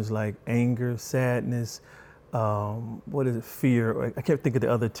emotions like anger, sadness, fear. I can't think of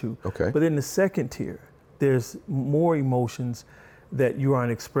the other 2. But in the second tier, there's more emotions that you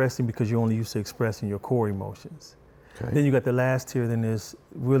aren't expressing because you're only used to expressing your core emotions. Then you got the last tier, then there's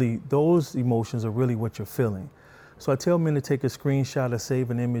really, those emotions are really what you're feeling. So I tell men to take a screenshot or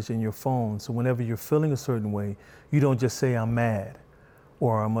save an image in your phone. So whenever you're feeling a certain way, you don't just say I'm mad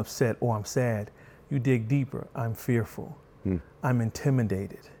or I'm upset or I'm sad. You dig deeper. I'm fearful. I'm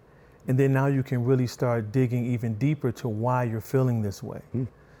intimidated. And then now you can really start digging even deeper to why you're feeling this way.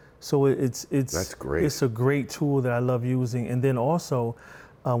 So That's great. It's a great tool that I love using. And then also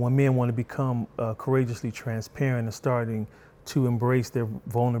when men want to become courageously transparent and starting to embrace their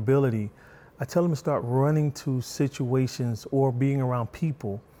vulnerability, I tell them to start running to situations or being around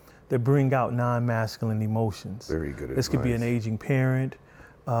people that bring out non-masculine emotions. Very good advice. This could be an aging parent,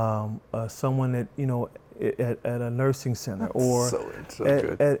 someone that, you know, at a nursing center, or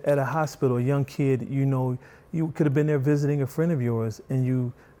at a hospital, a young kid, you know, you could have been there visiting a friend of yours and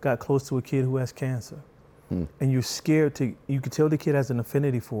you got close to a kid who has cancer. And you're scared you could tell the kid has an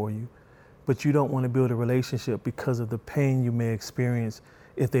affinity for you, but you don't want to build a relationship because of the pain you may experience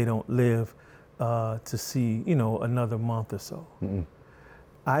if they don't live to see, you know, another month or so.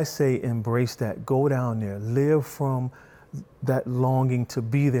 I say embrace that, go down there, live from that longing to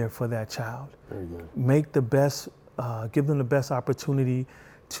be there for that child. Very good. Make the best, give them the best opportunity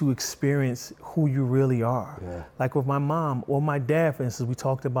to experience who you really are. Yeah. Like with my mom or my dad, for instance, we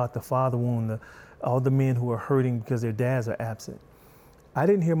talked about the father wound, all the men who are hurting because their dads are absent. I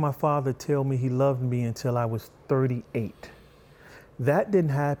didn't hear my father tell me he loved me until I was 38. That didn't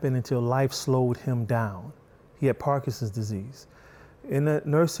happen until life slowed him down. He had Parkinson's disease. In a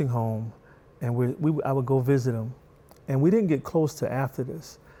nursing home, and I would go visit him, and we didn't get close to after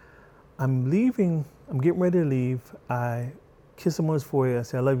this. I'm leaving, I'm getting ready to leave. I kiss him on his forehead. I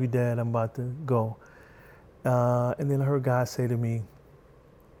say, I love you, Dad, I'm about to go. And then I heard God say to me,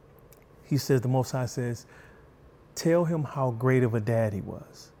 he says, the Most High says, tell him how great of a dad he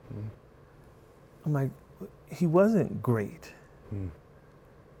was. I'm like, he wasn't great.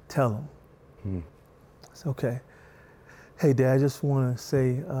 Tell him. I said, okay. Hey, Dad, I just want to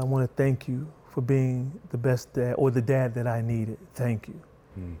say, I want to thank you for being the best dad, or the dad that I needed. Thank you.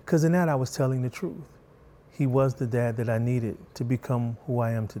 Because in that, I was telling the truth. He was the dad that I needed to become who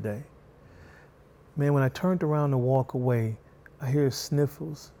I am today. Man, when I turned around to walk away, I hear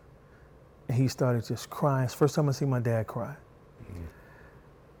sniffles, and he started just crying. It's the first time I see my dad cry.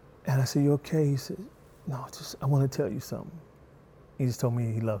 And I said, you okay? He said, no, I want to tell you something. He just told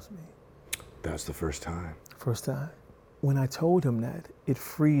me he loves me. That's the first time. First time. When I told him that, it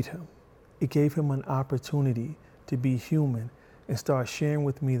freed him. It gave him an opportunity to be human and start sharing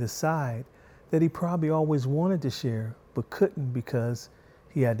with me the side that he probably always wanted to share, but couldn't because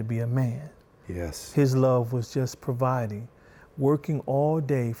he had to be a man. Yes. His love was just providing, working all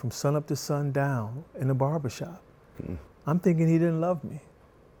day from sun up to sundown in the barbershop. I'm thinking he didn't love me.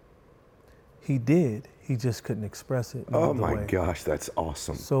 He did, he just couldn't express it. Oh my gosh, that's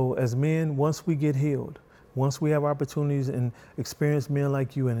awesome. So as men, once we get healed, once we have opportunities and experience men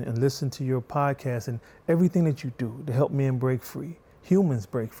like you and listen to your podcast and everything that you do to help men break free, humans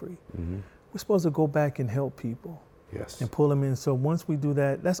break free, we're supposed to go back and help people. Yes. And pull them in. So once we do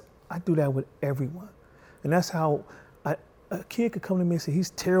that, I do that with everyone. And that's how a kid could come to me and say, he's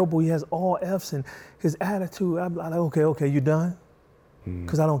terrible, he has all F's and his attitude. I'm like, okay, you done?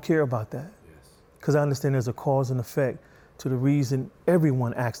 Because I don't care about that. Because I understand there's a cause and effect to the reason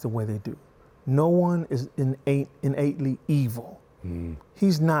everyone acts the way they do. No one is innately evil.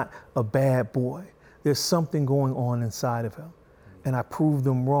 He's not a bad boy. There's something going on inside of him. And I prove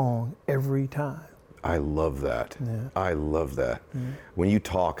them wrong every time. I love that. Yeah. I love that. When you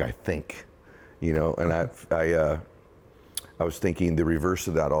talk, I think, and I was thinking the reverse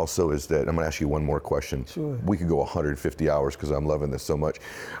of that also is that, I'm gonna ask you one more question. Sure. We could go 150 hours because I'm loving this so much.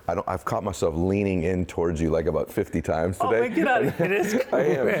 I've caught myself leaning in towards you like about 50 times today. Oh man, get out of here, that's cool, I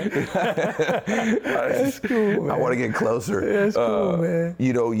am. Man. That's cool, man. I want to get closer. That's cool, man.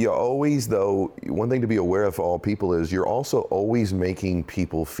 You always, though, one thing to be aware of for all people is you're also always making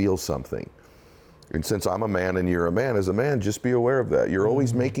people feel something. And since I'm a man and you're a man, as a man, just be aware of that. You're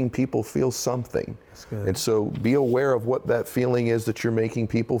always making people feel something. That's good. And so be aware of what that feeling is that you're making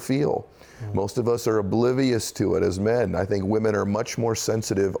people feel. Most of us are oblivious to it as men. I think women are much more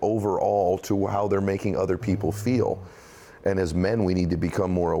sensitive overall to how they're making other people feel. And as men, we need to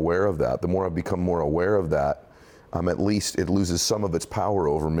become more aware of that. The more I become more aware of that, at least it loses some of its power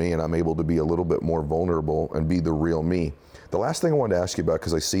over me and I'm able to be a little bit more vulnerable and be the real me. The last thing I wanted to ask you about,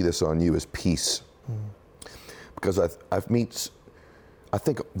 because I see this on you, is peace. Because I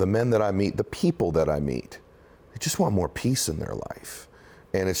think the men that I meet, the people that I meet, they just want more peace in their life.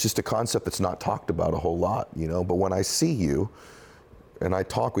 And it's just a concept that's not talked about a whole lot, but when I see you and I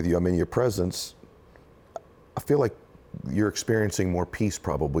talk with you, I'm in your presence, I feel like you're experiencing more peace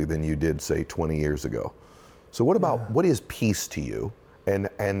probably than you did, say, 20 years ago. So what is peace to you? And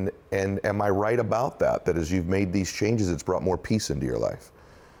am I right about that as you've made these changes, it's brought more peace into your life?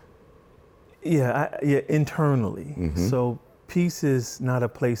 Yeah, internally. So peace is not a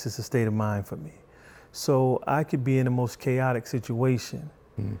place, it's a state of mind for me. So I could be in the most chaotic situation,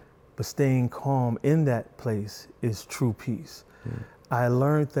 but staying calm in that place is true peace. I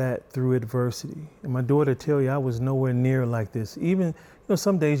learned that through adversity. And my daughter tell you, I was nowhere near like this. Even,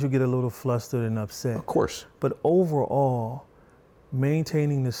 some days you get a little flustered and upset. Of course. But overall,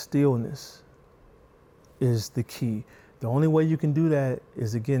 maintaining the stillness is the key. The only way you can do that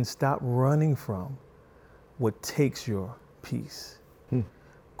is, again, stop running from what takes your peace.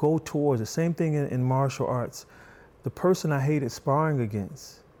 Go towards the same thing in martial arts. The person I hated sparring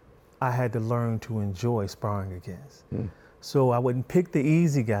against, I had to learn to enjoy sparring against. So I wouldn't pick the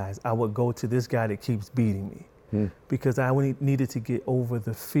easy guys. I would go to this guy that keeps beating me because I needed to get over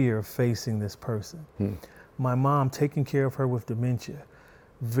the fear of facing this person. My mom, taking care of her with dementia,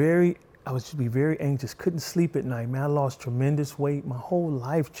 very I was just be very anxious, couldn't sleep at night. Man, I lost tremendous weight. My whole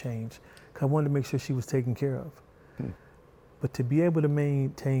life changed because I wanted to make sure she was taken care of. But to be able to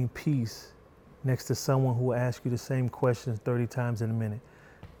maintain peace next to someone who will ask you the same questions 30 times in a minute,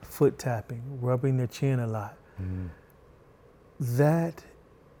 foot tapping, rubbing their chin a lot, that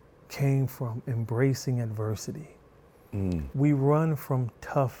came from embracing adversity. We run from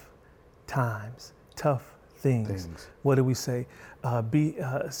tough times, tough things. What do we say?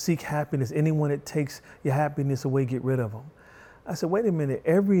 Seek happiness. Anyone that takes your happiness away, get rid of them. I said, wait a minute,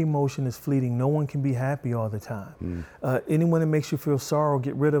 every emotion is fleeting. No one can be happy all the time. Anyone that makes you feel sorrow,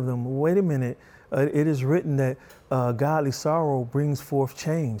 get rid of them. Wait a minute, it is written that godly sorrow brings forth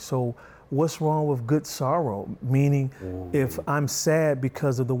change. So what's wrong with good sorrow? Meaning, if I'm sad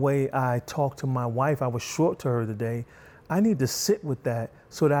because of the way I talked to my wife, I was short to her today, I need to sit with that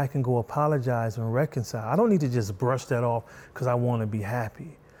so that I can go apologize and reconcile. I don't need to just brush that off because I want to be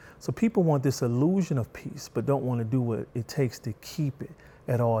happy. So people want this illusion of peace, but don't want to do what it takes to keep it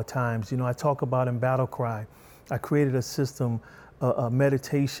at all times. You know, I talk about in Battle Cry, I created a system, a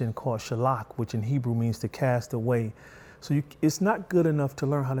meditation called Shalak, which in Hebrew means to cast away. So it's not good enough to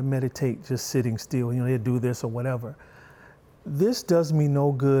learn how to meditate just sitting still, you know, do this or whatever. This does me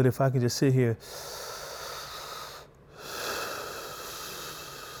no good if I can just sit here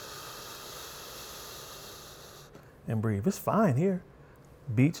and breathe. It's fine here.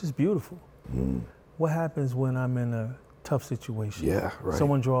 Beach is beautiful. What happens when I'm in a tough situation? Yeah, right.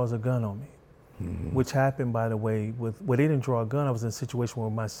 Someone draws a gun on me, which happened, by the way, they didn't draw a gun. I was in a situation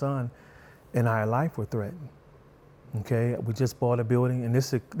where my son and our life were threatened. Okay, we just bought a building, and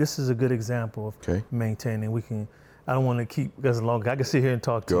this is a good example of maintaining. I don't want to keep as long. I can sit here and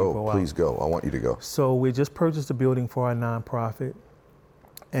talk to you for a while. Please go. I want you to go. So we just purchased a building for our nonprofit.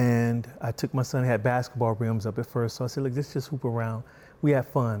 And I took my son, had basketball rims up at first. So I said, look, let's just hoop around. We had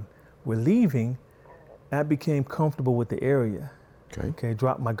fun. We're leaving. I became comfortable with the area. Okay,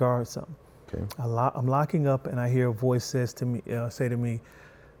 dropped my guard something. I'm locking up and I hear a voice say to me,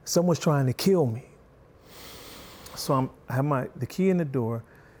 someone's trying to kill me. So I have the key in the door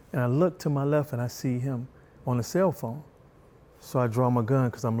and I look to my left and I see him on a cell phone. So I draw my gun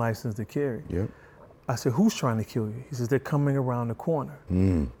because I'm licensed to carry. I said, who's trying to kill you? He says, they're coming around the corner.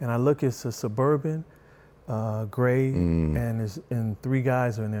 And I look, it's a Suburban, gray, and 3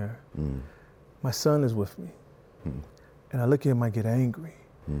 guys are in there. My son is with me. And I look at him, I get angry.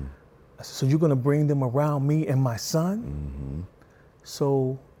 I said, so you're gonna bring them around me and my son?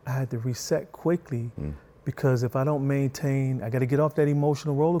 So I had to reset quickly because if I don't maintain, I gotta get off that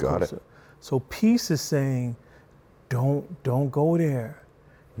emotional roller coaster. So peace is saying, don't go there.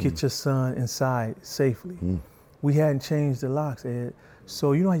 Get your son inside safely. We hadn't changed the locks, Ed.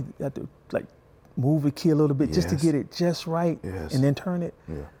 So you know, you have to like move the key a little bit just to get it just right and then turn it.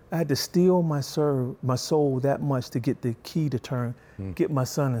 I had to steel my soul that much to get the key to turn, get my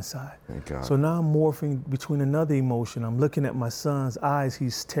son inside. Thank God. So now I'm morphing between another emotion. I'm looking at my son's eyes,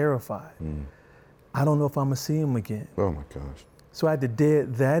 he's terrified. I don't know if I'm gonna see him again. Oh my gosh. So I had to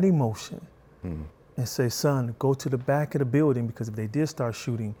dead that emotion and say, son, go to the back of the building because if they did start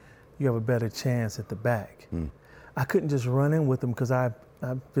shooting, you have a better chance at the back. I couldn't just run in with them because I've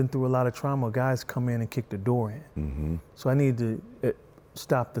been through a lot of trauma. Guys come in and kick the door in. So I need to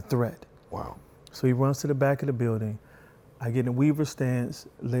stop the threat. Wow. So he runs to the back of the building. I get in a Weaver stance,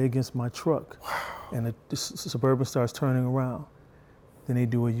 lay against my truck, and the Suburban starts turning around. Then they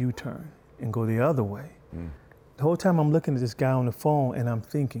do a U-turn and go the other way. The whole time I'm looking at this guy on the phone and I'm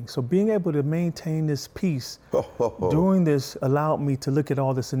thinking. So being able to maintain this peace during this allowed me to look at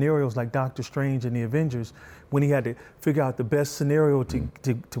all the scenarios like Doctor Strange and the Avengers when he had to figure out the best scenario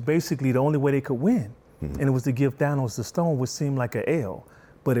to basically the only way they could win. And it was to give Thanos the stone, which seemed like an L,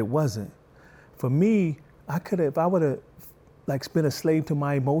 but it wasn't. For me, if I would have like been a slave to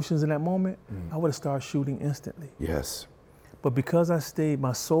my emotions in that moment, I would have started shooting instantly. Yes. But because I stayed,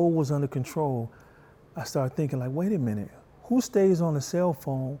 my soul was under control, I started thinking like, wait a minute, who stays on a cell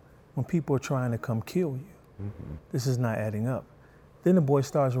phone when people are trying to come kill you? This is not adding up. Then the boy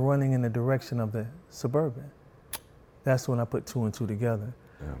starts running in the direction of the Suburban. That's when I put 2 and 2 together.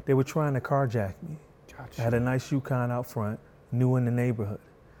 They were trying to carjack me. I had a nice Yukon out front, new in the neighborhood.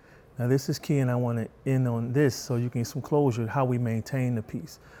 Now this is key and I want to end on this so you can get some closure, how we maintain the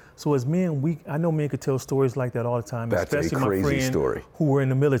peace. So as men, I know men could tell stories like that all the time, That's especially a crazy my friends story. who were in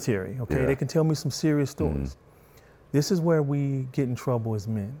the military, okay? They can tell me some serious stories. This is where we get in trouble as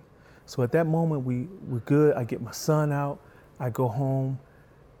men. So at that moment, we're good. I get my son out, I go home,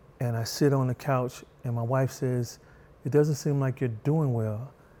 and I sit on the couch, and my wife says, it doesn't seem like you're doing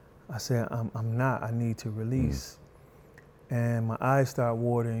well. I said, I'm not, I need to release. And my eyes start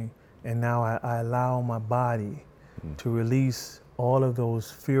watering, And now I allow my body to release all of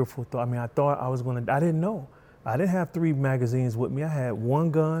those fearful thoughts. I mean, I thought I was I didn't know. I didn't have 3 magazines with me. I had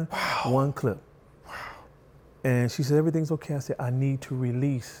 1 gun, 1 clip. Wow. And she said, everything's okay. I said, I need to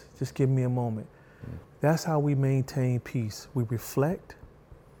release. Just give me a moment. That's how we maintain peace. We reflect,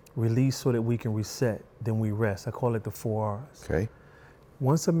 release so that we can reset, then we rest. I call it the 4 R's. Okay.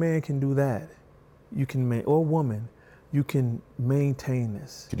 Once a man can do that, you can, or a woman, you can maintain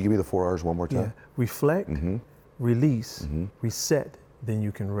this. Could you give me the 4 R's one more time? Yeah. Reflect, release, reset, then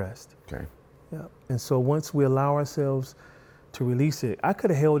you can rest. Okay. Yeah. And so once we allow ourselves to release it, I could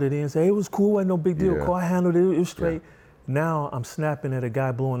have held it in and said, hey, it was cool, wasn't no big deal. Yeah. Cool, I handled it, it was straight. Yeah. Now I'm snapping at a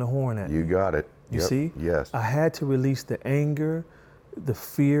guy blowing a horn at me. You got it. You see? Yes. I had to release the anger, the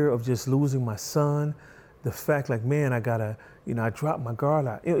fear of just losing my son, the fact like, man, I gotta, I dropped my guard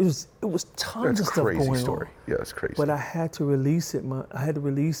out. It was tons of stuff going on. That's a crazy story. Yeah, it's crazy. But I had to release it. I had to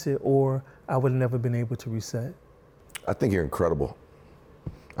release it, or I would have never been able to reset. I think you're incredible.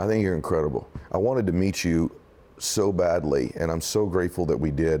 I think you're incredible. I wanted to meet you so badly, and I'm so grateful that we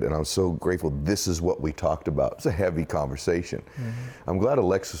did, and I'm so grateful this is what we talked about. It's a heavy conversation. I'm glad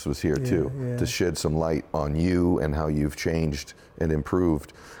Alexis was here too, to shed some light on you and how you've changed and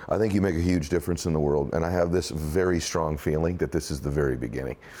improved. I think you make a huge difference in the world, and I have this very strong feeling that this is the very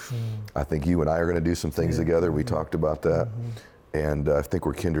beginning. I think you and I are going to do some things together. We talked about that, and I think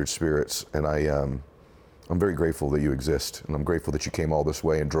we're kindred spirits, and I'm very grateful that you exist, and I'm grateful that you came all this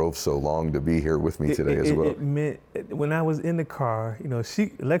way and drove so long to be here with me today as well. It meant, when I was in the car,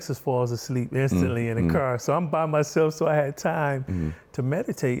 Alexis falls asleep instantly in the car, so I'm by myself, so I had time to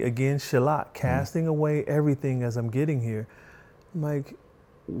meditate again, shalak, casting away everything as I'm getting here. I'm like,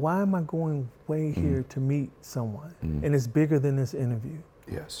 why am I going way here to meet someone? And it's bigger than this interview.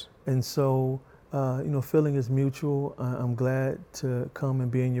 Yes. And so, feeling is mutual. I'm glad to come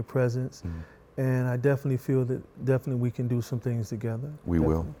and be in your presence. And I definitely feel that we can do some things together. We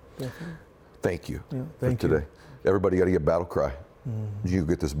will. Definitely. Thank you thank for today. Everybody got to get Battle Cry. You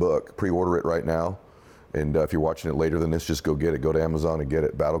get this book, pre-order it right now. And if you're watching it later than this, just go get it. Go to Amazon and get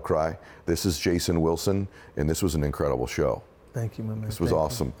it, Battle Cry. This is Jason Wilson, and this was an incredible show. Thank you, my man. This was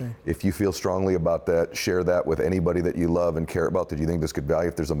awesome. If you feel strongly about that, share that with anybody that you love and care about that you think this could value.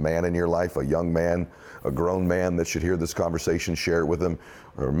 If there's a man in your life, a young man, a grown man that should hear this conversation, share it with them.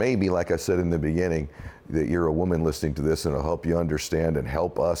 Or maybe, like I said in the beginning, that you're a woman listening to this and it'll help you understand and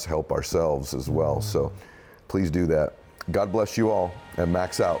help us help ourselves as well. So please do that. God bless you all, and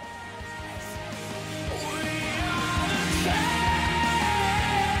Max out.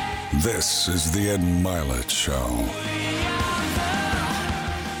 This is the Ed Milet Show.